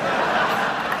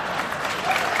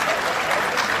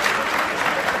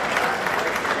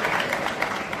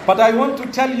 But I want to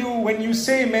tell you, when you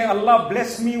say, may Allah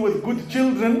bless me with good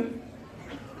children,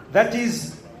 that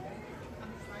is,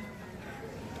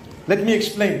 let me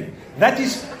explain. That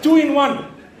is 2 in 1.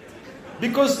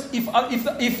 Because if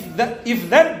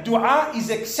that dua is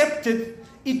accepted,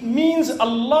 it means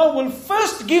Allah will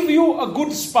first give you a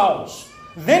good spouse.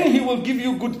 Then He will give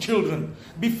you good children.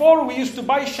 Before we used to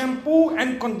buy shampoo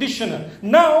and conditioner.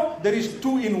 Now there is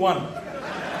 2 in 1.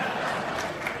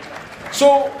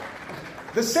 So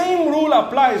the same rule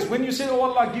applies when you say, oh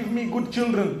Allah, give me good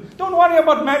children. Don't worry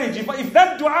about marriage. If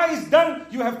that dua is done,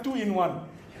 you have 2 in 1.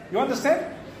 You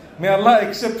understand? May Allah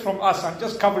accept from us. I'm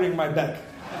just covering my back.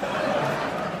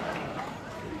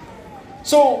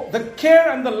 So the care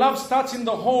and the love starts in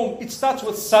the home. It starts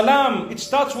with salam. It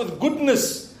starts with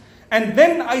goodness. And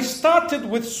then I started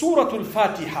with Surah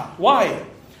Al-Fatiha. Why?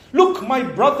 Look, my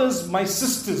brothers, my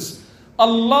sisters,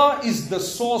 Allah is the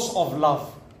source of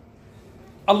love.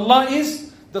 Allah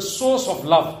is the source of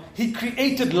love. He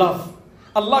created love.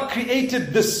 Allah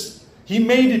created this. He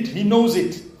made it. He knows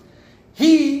it.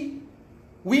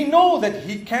 we know that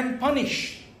He can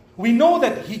punish. We know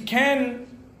that He can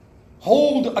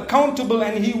hold accountable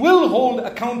and He will hold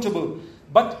accountable.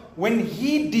 But when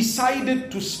He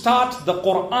decided to start the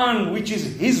Quran, which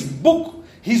is His book,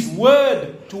 His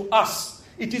word to us,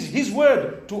 it is His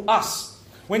word to us.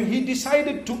 When He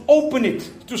decided to open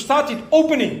it, to start it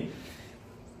opening,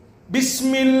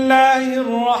 Bismillahir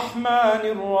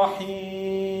Rahmanir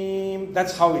Rahim.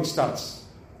 That's how it starts.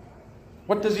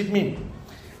 What does it mean?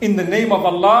 In the name of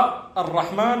Allah,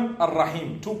 Ar-Rahman,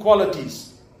 Ar-Rahim. Two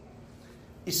qualities.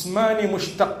 Ismani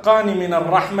mushtaqani min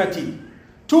ar-rahmati.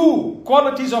 Two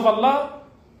qualities of Allah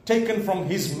taken from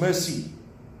His mercy.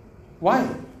 Why?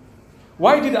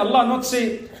 Why did Allah not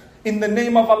say, in the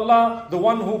name of Allah, the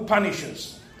one who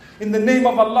punishes? In the name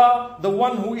of Allah, the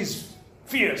one who is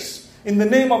fierce? In the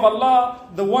name of Allah,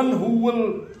 the one who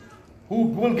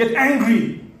will get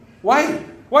angry? Why?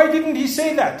 Why didn't He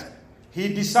say that?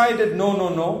 He decided,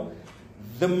 no.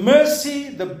 The mercy,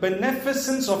 the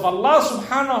beneficence of Allah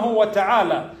subhanahu wa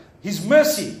ta'ala, His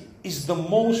mercy is the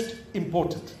most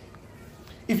important.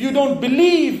 If you don't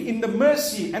believe in the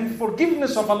mercy and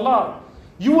forgiveness of Allah,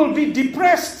 you will be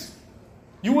depressed.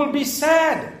 You will be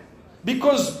sad.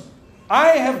 Because I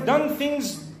have done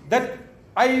things that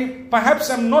I perhaps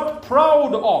am not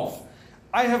proud of.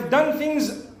 I have done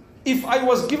things, if I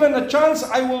was given a chance,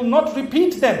 I will not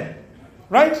repeat them.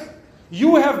 Right?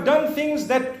 You have done things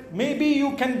that maybe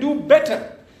you can do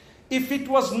better. If it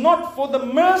was not for the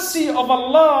mercy of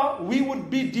Allah, we would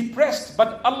be depressed.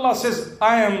 But Allah says,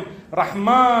 I am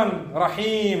Rahman,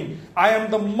 Rahim. I am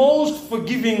the most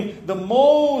forgiving, the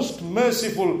most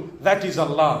merciful. That is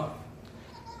Allah.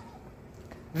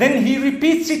 Then He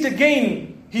repeats it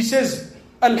again. He says,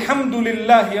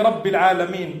 Alhamdulillahi Rabbil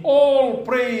Alameen. All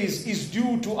praise is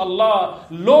due to Allah,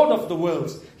 Lord of the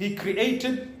worlds. He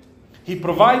created, He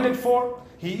provided for,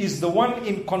 He is the one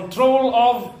in control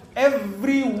of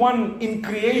everyone in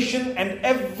creation and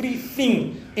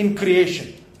everything in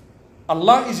creation.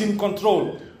 Allah is in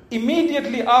control.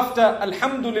 Immediately after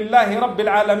Alhamdulillahi Rabbil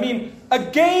Alameen,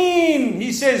 again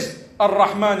He says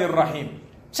Ar-Rahman Ar-Rahim.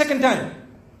 Second time.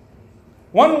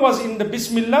 One was in the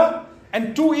Bismillah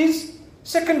and two is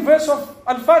second verse of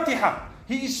Al-Fatiha.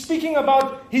 He is speaking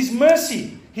about His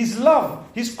mercy, His love,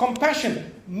 His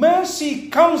compassion. Mercy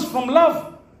comes from love.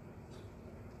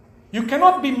 You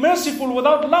cannot be merciful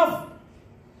without love.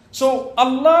 So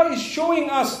Allah is showing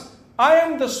us, I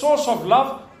am the source of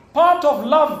love. Part of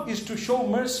love is to show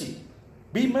mercy.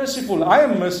 Be merciful. I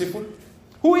am merciful.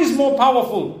 Who is more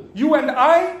powerful? You and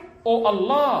I or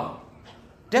Allah?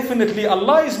 Definitely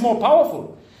Allah is more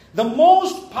powerful. The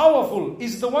most powerful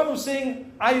is the one who's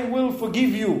saying, I will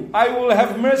forgive you. I will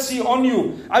have mercy on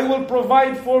you. I will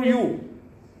provide for you.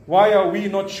 Why are we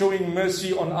not showing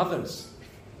mercy on others?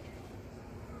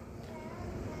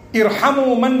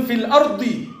 Irhamu man fil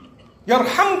ardi,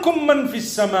 yarhamkum man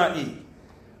fis samai.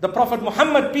 The Prophet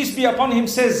Muhammad, peace be upon him,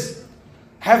 says,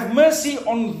 have mercy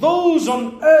on those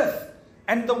on earth,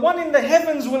 and the one in the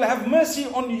heavens will have mercy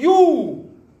on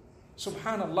you.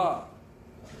 Subhanallah.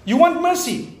 You want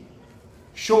mercy?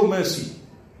 Show mercy.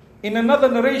 In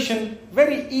another narration,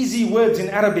 very easy words in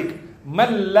Arabic.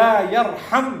 Man la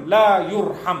yarham la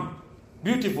yurham.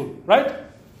 Beautiful, right?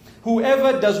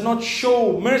 Whoever does not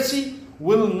show mercy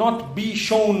will not be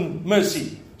shown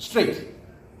mercy. Straight.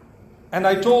 And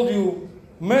I told you,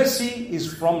 mercy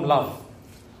is from love.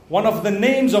 One of the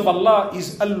names of Allah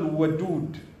is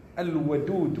Al-Wadud.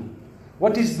 Al-Wadud.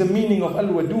 What is the meaning of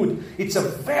Al-Wadud? It's a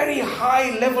very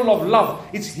high level of love.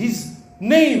 It's His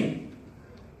name.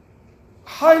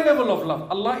 High level of love.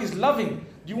 Allah is loving.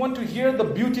 Do you want to hear the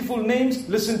beautiful names?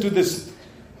 Listen to this.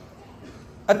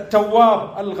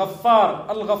 At-Tawwab, Al-Ghaffar,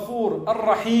 Al-Ghafur,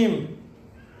 Ar-Rahim.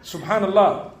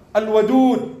 Subhanallah.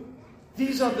 Al-Wadud.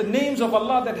 These are the names of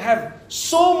Allah that have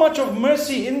so much of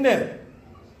mercy in them.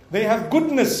 They have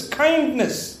goodness,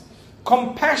 kindness,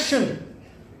 compassion.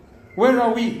 Where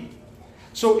are we?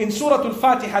 So in Surah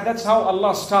Al-Fatiha, that's how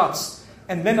Allah starts.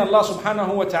 And then Allah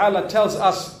subhanahu wa ta'ala tells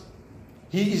us,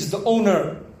 He is the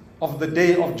owner of the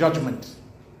Day of Judgment.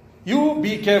 You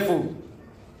be careful.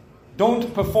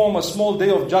 Don't perform a small day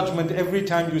of judgment every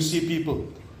time you see people.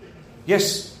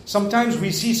 Yes, sometimes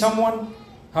we see someone,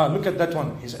 look at that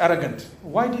one, he's arrogant.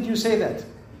 Why did you say that?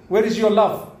 Where is your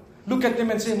love? Look at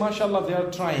them and say, MashaAllah, they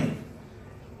are trying.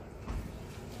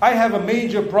 I have a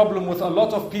major problem with a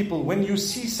lot of people. When you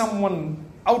see someone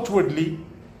outwardly,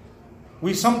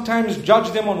 we sometimes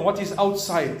judge them on what is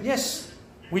outside. Yes,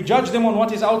 we judge them on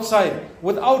what is outside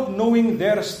without knowing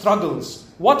their struggles.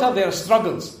 What are their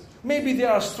struggles? Maybe they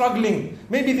are struggling.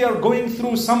 Maybe they are going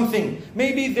through something.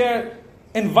 Maybe they're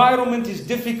environment is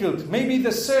difficult. Maybe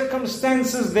the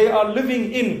circumstances they are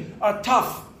living in are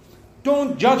tough.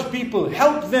 Don't judge people.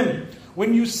 Help them.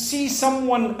 When you see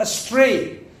someone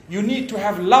astray, you need to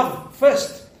have love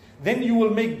first. Then you will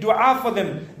make dua for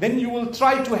them. Then you will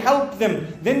try to help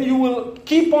them. Then you will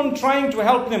keep on trying to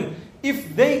help them.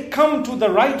 If they come to the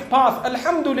right path,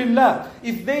 alhamdulillah.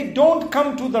 If they don't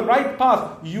come to the right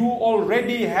path, you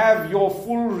already have your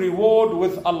full reward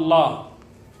with Allah.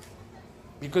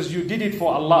 Because you did it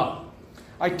for Allah.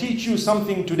 I teach you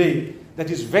something today that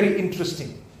is very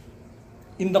interesting.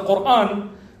 In the Quran,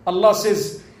 Allah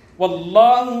says,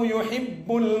 Wallahu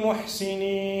yuhibbul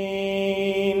muhsinin.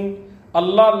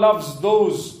 Allah loves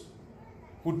those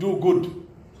who do good.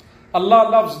 Allah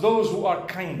loves those who are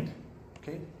kind.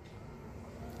 Okay?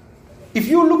 If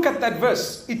you look at that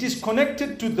verse, it is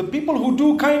connected to the people who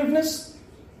do kindness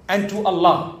and to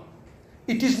Allah.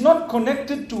 It is not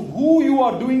connected to who you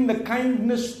are doing the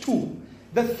kindness to.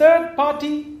 The third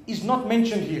party is not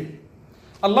mentioned here.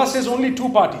 Allah says only two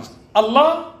parties.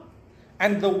 Allah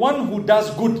and the one who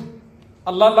does good.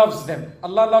 Allah loves them.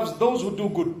 Allah loves those who do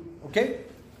good. Okay?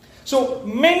 So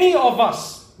many of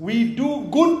us, we do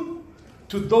good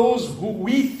to those who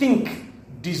we think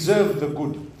deserve the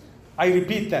good. I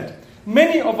repeat that.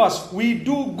 Many of us, we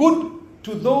do good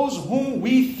to those whom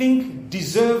we think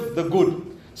deserve the good.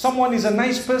 Someone is a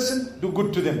nice person, do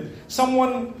good to them.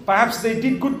 Someone, perhaps they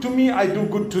did good to me, I do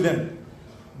good to them.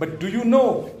 But do you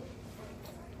know,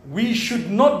 we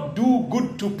should not do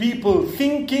good to people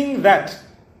thinking that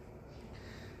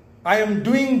I am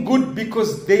doing good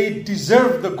because they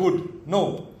deserve the good.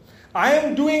 No. I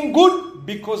am doing good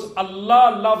because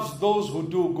Allah loves those who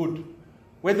do good.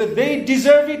 Whether they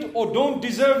deserve it or don't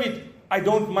deserve it, I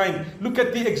don't mind. Look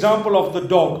at the example of the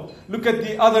dog. Look at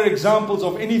the other examples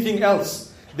of anything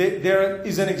else. There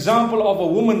is an example of a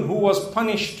woman who was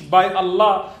punished by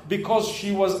Allah because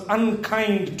she was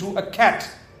unkind to a cat.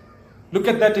 Look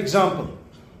at that example.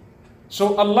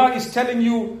 So Allah is telling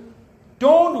you,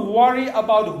 don't worry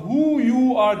about who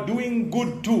you are doing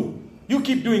good to. You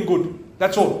keep doing good.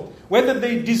 That's all. Whether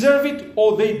they deserve it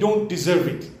or they don't deserve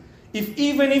it.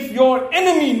 Even if your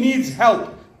enemy needs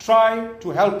help, try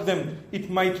to help them. It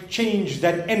might change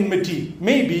that enmity.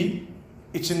 Maybe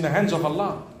it's in the hands of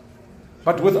Allah.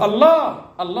 But with Allah,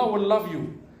 Allah will love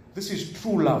you. This is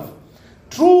true love.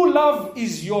 True love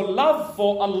is your love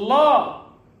for Allah.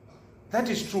 That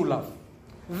is true love.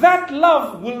 That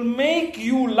love will make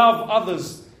you love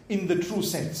others in the true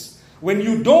sense. When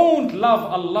you don't love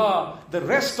Allah, the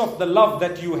rest of the love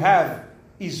that you have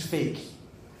is fake.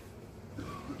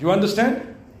 You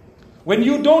understand? When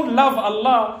you don't love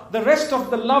Allah, the rest of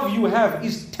the love you have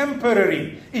is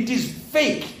temporary. It is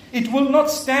fake. It will not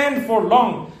stand for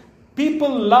long.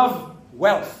 People love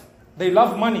wealth. They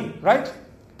love money, right?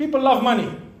 People love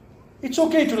money. It's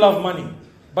okay to love money.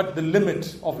 But the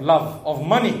limit of love, of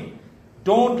money,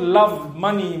 don't love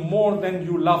money more than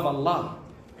you love Allah.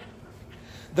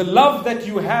 The love that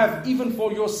you have even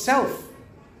for yourself.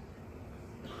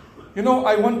 You know,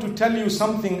 I want to tell you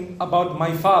something about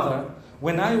my father.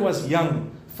 When I was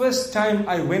young, first time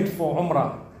I went for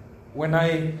Umrah, when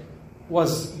I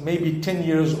was maybe 10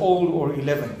 years old or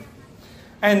 11.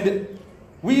 And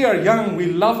we are young, we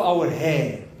love our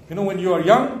hair. You know, when you are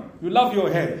young, you love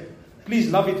your hair.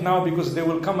 Please love it now because there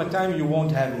will come a time you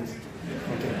won't have it.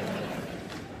 Okay.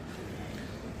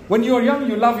 When you are young,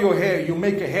 you love your hair. You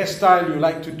make a hairstyle, you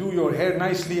like to do your hair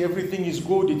nicely, everything is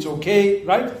good, it's okay,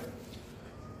 right?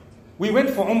 We went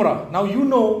for Umrah. Now you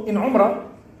know, in Umrah,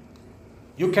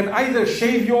 you can either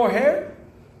shave your hair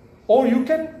or you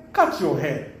can cut your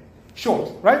hair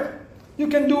short, right? You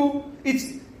can do,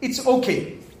 it's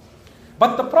okay.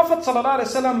 But the Prophet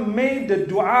ﷺ made the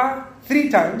dua 3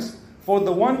 times for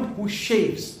the one who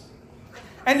shaves.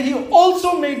 And he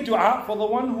also made dua for the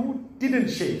one who didn't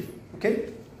shave.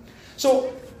 Okay?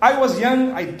 So I was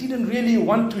young, I didn't really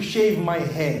want to shave my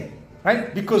hair.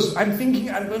 Right? Because I'm thinking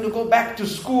I'm going to go back to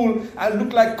school, I'll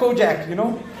look like Kojak, you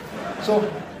know.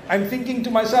 So I'm thinking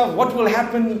to myself, what will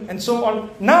happen and so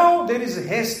on. Now there is a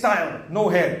hairstyle, no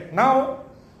hair. Now,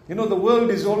 you know, the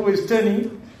world is always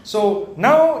turning. So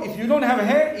now if you don't have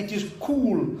hair, it is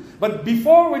cool. But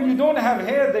before, when you don't have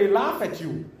hair, they laugh at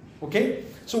you. Okay?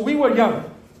 So we were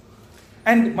young.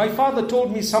 And my father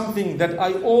told me something that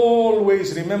I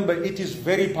always remember. It is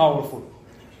very powerful.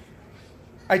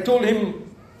 I told him,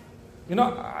 you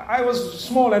know, I was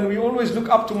small and we always look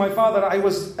up to my father. I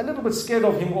was a little bit scared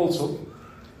of him also.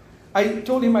 I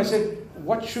told him, I said,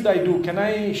 what should I do? Can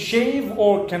I shave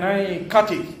or can I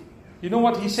cut it? You know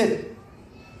what he said?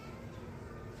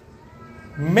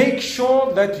 Make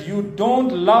sure that you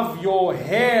don't love your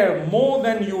hair more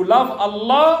than you love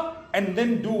Allah, and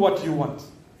then do what you want.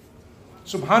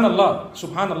 Subhanallah,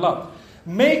 subhanallah.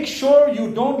 Make sure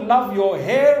you don't love your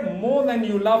hair more than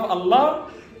you love Allah,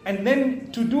 and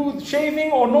then to do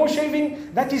shaving or no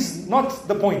shaving, that is not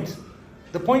the point.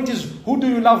 The point is, who do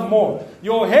you love more?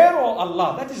 Your hair or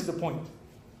Allah? That is the point.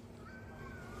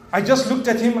 I just looked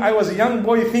at him, I was a young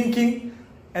boy thinking,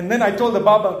 and then I told the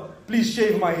Baba, please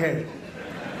shave my hair.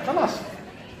 Khalas.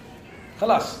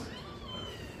 Khalas.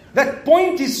 That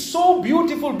point is so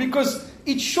beautiful because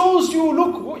it shows you,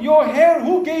 look, your hair,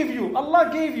 who gave you? Allah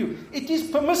gave you. It is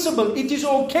permissible, it is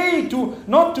okay to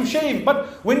not to shave.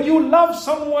 But when you love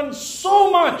someone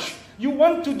so much, you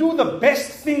want to do the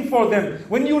best thing for them.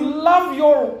 When you love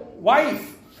your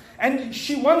wife, and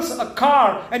she wants a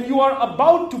car, and you are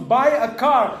about to buy a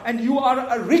car, and you are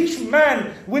a rich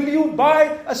man, will you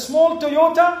buy a small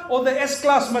Toyota or the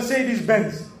S-Class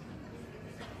Mercedes-Benz?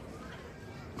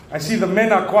 I see the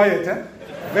men are quiet, eh?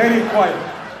 Very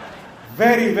quiet.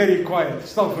 Very, very quiet.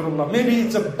 Astaghfirullah. Maybe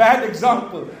it's a bad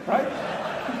example, right?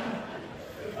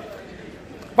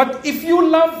 But if you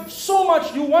love so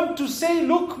much, you want to say,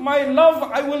 look, my love,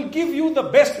 I will give you the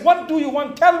best. What do you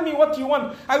want? Tell me what you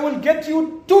want. I will get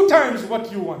you 2 times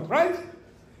what you want, right?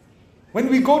 When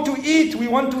we go to eat, we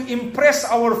want to impress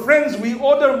our friends. We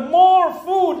order more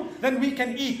food than we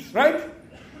can eat, right?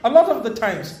 A lot of the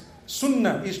times,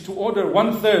 sunnah is to order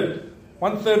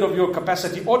 1/3 of your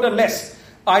capacity. Order less.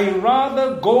 I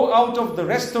rather go out of the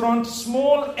restaurant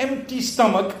small empty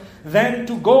stomach than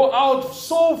to go out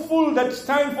so full that it's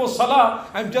time for salah.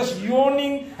 I'm just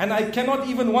yawning and I cannot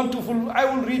even want to full. I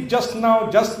will read just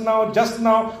now, just now, just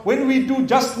now. When we do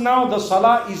just now, the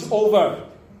salah is over.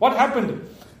 What happened?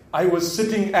 I was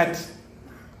sitting at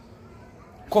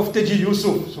Kofteji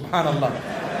Yusuf, subhanallah.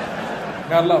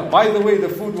 May Allah, by the way, the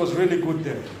food was really good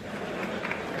there.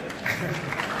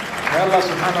 May Allah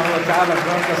subhanahu wa ta'ala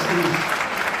grant us ease.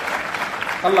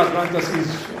 Allah grant us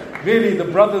ease. Really, the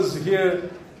brothers here,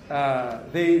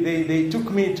 they took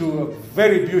me to a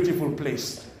very beautiful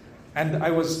place. And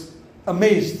I was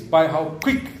amazed by how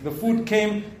quick the food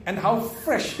came and how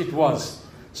fresh it was.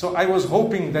 So I was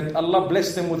hoping that Allah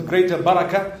bless them with greater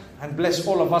barakah and bless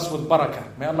all of us with barakah.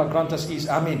 May Allah grant us ease.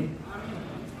 Ameen.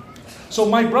 So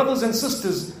my brothers and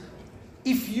sisters,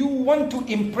 if you want to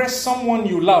impress someone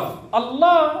you love,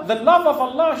 Allah, the love of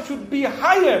Allah should be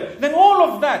higher than all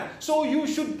of that. So you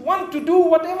should want to do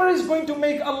whatever is going to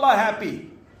make Allah happy.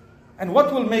 And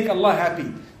what will make Allah happy?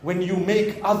 When you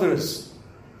make others,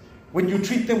 when you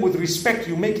treat them with respect,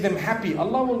 you make them happy,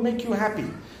 Allah will make you happy.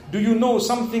 Do you know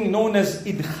something known as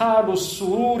idkhalu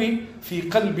sururi fi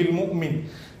qalbi al-mu'min?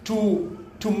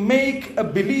 To make a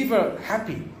believer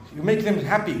happy. You make them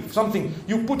happy. Something,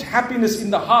 you put happiness in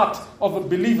the heart of a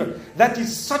believer. That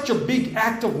is such a big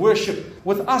act of worship.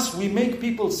 With us, we make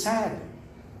people sad.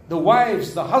 The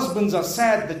wives, the husbands are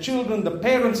sad. The children, the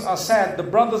parents are sad. The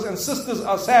brothers and sisters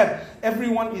are sad.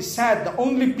 Everyone is sad. The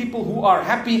only people who are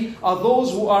happy are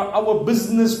those who are our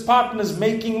business partners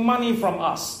making money from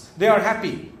us. They are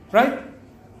happy, right?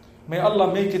 May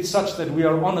Allah make it such that we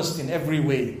are honest in every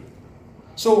way.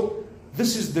 So,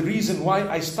 this is the reason why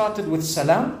I started with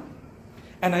salam.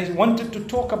 And I wanted to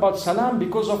talk about salam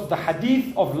because of the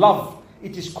hadith of love.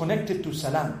 It is connected to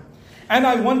salam. And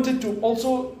I wanted to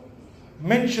also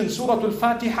mention Surah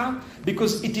Al-Fatiha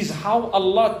because it is how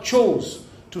Allah chose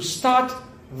to start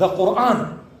the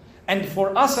Quran. And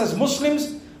for us as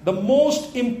Muslims, the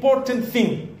most important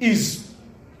thing is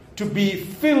to be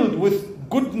filled with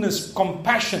goodness,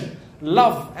 compassion,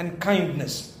 love and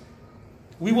kindness.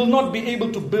 We will not be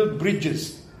able to build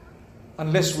bridges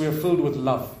unless we are filled with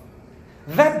love.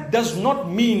 That does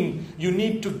not mean you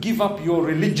need to give up your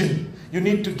religion. You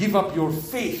need to give up your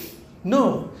faith.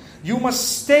 No. You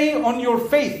must stay on your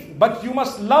faith, but you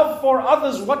must love for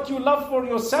others what you love for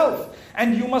yourself.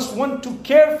 And you must want to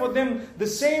care for them the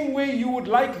same way you would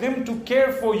like them to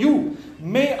care for you.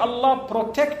 May Allah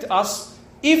protect us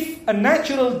if a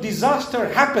natural disaster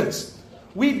happens.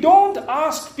 We don't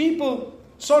ask people,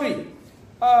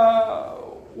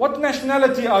 what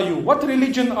nationality are you? What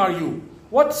religion are you?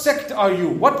 What sect are you?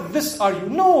 What this are you?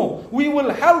 No, we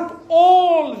will help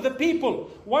all the people.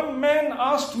 One man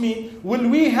asked me, will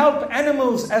we help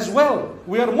animals as well?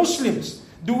 We are Muslims.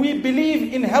 Do we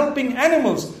believe in helping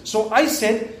animals? So I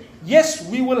said, yes,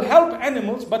 we will help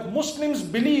animals, but Muslims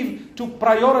believe to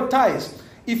prioritize.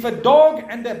 If a dog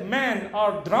and a man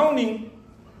are drowning,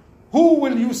 who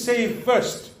will you save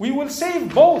first? We will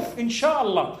save both,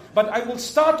 inshallah. But I will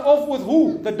start off with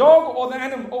who? The dog or the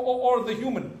animal or the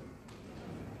human?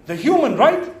 The human,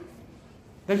 right?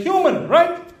 The human,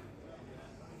 right?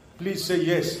 Please say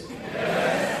yes.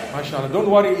 Yes. MashaAllah. Don't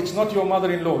worry, it's not your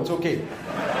mother-in-law. It's okay.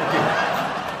 Okay.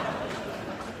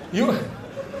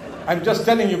 I'm just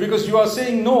telling you because you are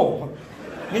saying no,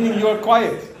 meaning you are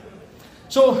quiet.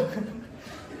 So,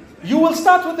 you will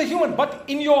start with the human, but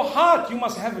in your heart you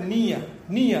must have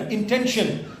niyyah,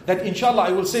 intention that inshallah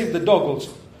I will save the dog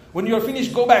also. When you are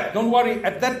finished, go back. Don't worry.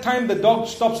 At that time the dog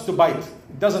stops to bite.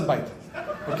 It doesn't bite.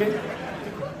 Okay?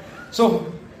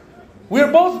 So, we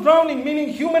are both drowning, meaning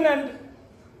human and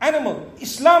animal.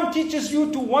 Islam teaches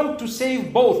you to want to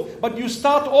save both, but you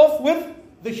start off with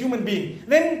the human being.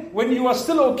 Then when you are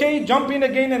still okay, jump in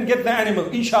again and get the animal,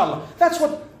 inshallah.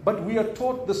 But we are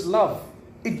taught this love.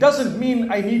 It doesn't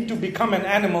mean I need to become an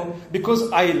animal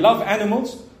because I love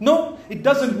animals. No, it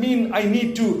doesn't mean I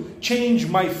need to change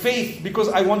my faith because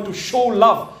I want to show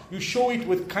love. You show it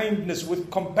with kindness,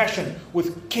 with compassion,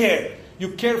 with care. You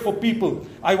care for people.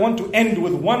 I want to end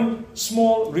with one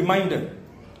small reminder.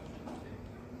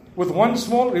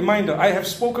 I have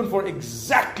spoken for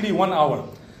exactly 1 hour.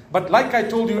 But like I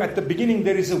told you at the beginning,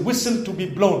 there is a whistle to be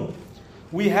blown.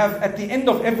 We have, at the end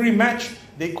of every match,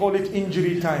 they call it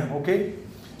injury time, okay?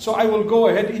 So I will go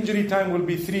ahead, injury time will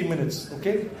be 3 minutes,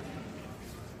 okay?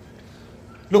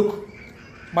 Look,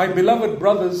 my beloved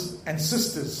brothers and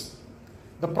sisters,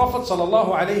 the Prophet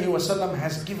ﷺ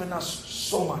has given us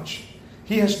so much.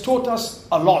 He has taught us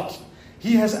a lot.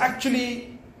 He has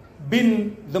actually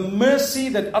been the mercy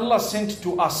that Allah sent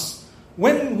to us.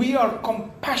 When we are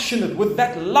compassionate with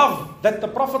that love that the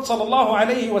Prophet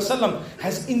ﷺ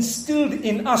has instilled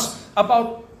in us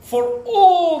for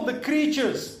all the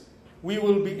creatures, we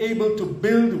will be able to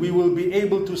build, we will be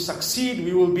able to succeed,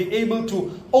 we will be able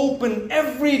to open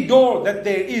every door that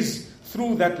there is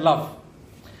through that love.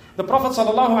 The Prophet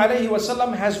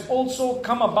ﷺ has also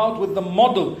come about with the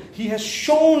model. He has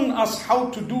shown us how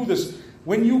to do this.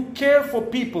 When you care for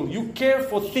people, you care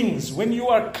for things. When you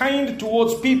are kind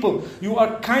towards people, you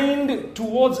are kind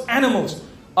towards animals.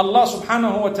 Allah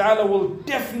subhanahu wa ta'ala will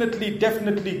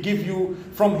definitely give you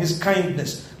from His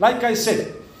kindness. Like I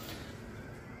said,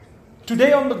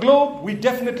 today on the globe, we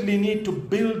definitely need to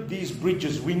build these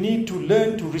bridges. We need to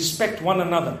learn to respect one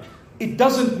another. It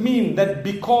doesn't mean that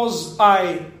because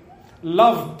I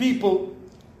love people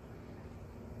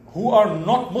who are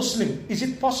not Muslim. Is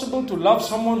it possible to love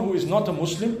someone who is not a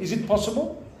Muslim? Is it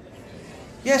possible?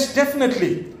 Yes,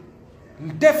 definitely.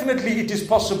 Definitely it is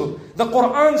possible. The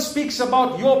Quran speaks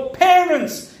about your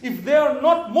parents if they are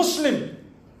not Muslim.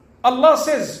 Allah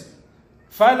says,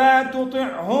 فَلَا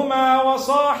تُطِعْهُمَا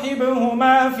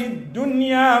وَصَاحِبْهُمَا فِي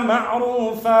الدُّنْيَا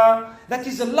مَعْرُوفًا. That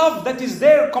is a love that is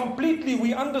there completely.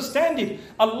 We understand it.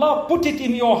 Allah put it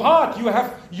in your heart.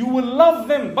 You will love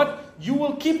them, but you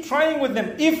will keep trying with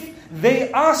them. If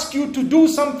they ask you to do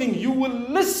something, you will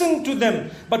listen to them.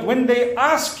 But when they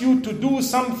ask you to do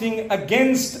something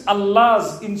against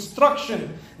Allah's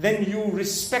instruction, then you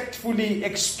respectfully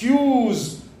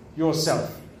excuse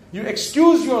yourself. You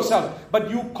excuse yourself,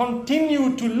 but you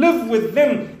continue to live with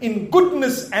them in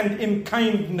goodness and in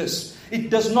kindness. It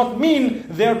does not mean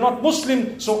they are not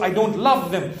Muslim, so I don't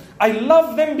love them. I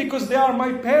love them because they are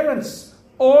my parents,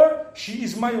 or she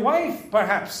is my wife,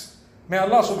 perhaps. May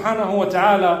Allah subhanahu wa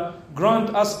ta'ala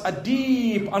grant us a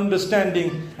deep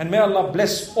understanding, and may Allah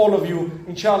bless all of you.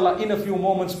 Inshallah, in a few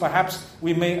moments perhaps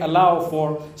we may allow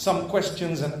for some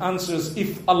questions and answers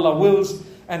if Allah wills,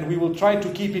 and we will try to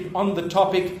keep it on the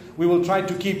topic. We will try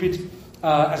to keep it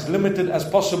as limited as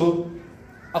possible.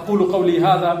 أقول قولي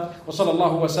هذا وصلى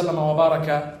الله وسلم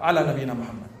وبارك على نبينا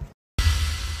محمد.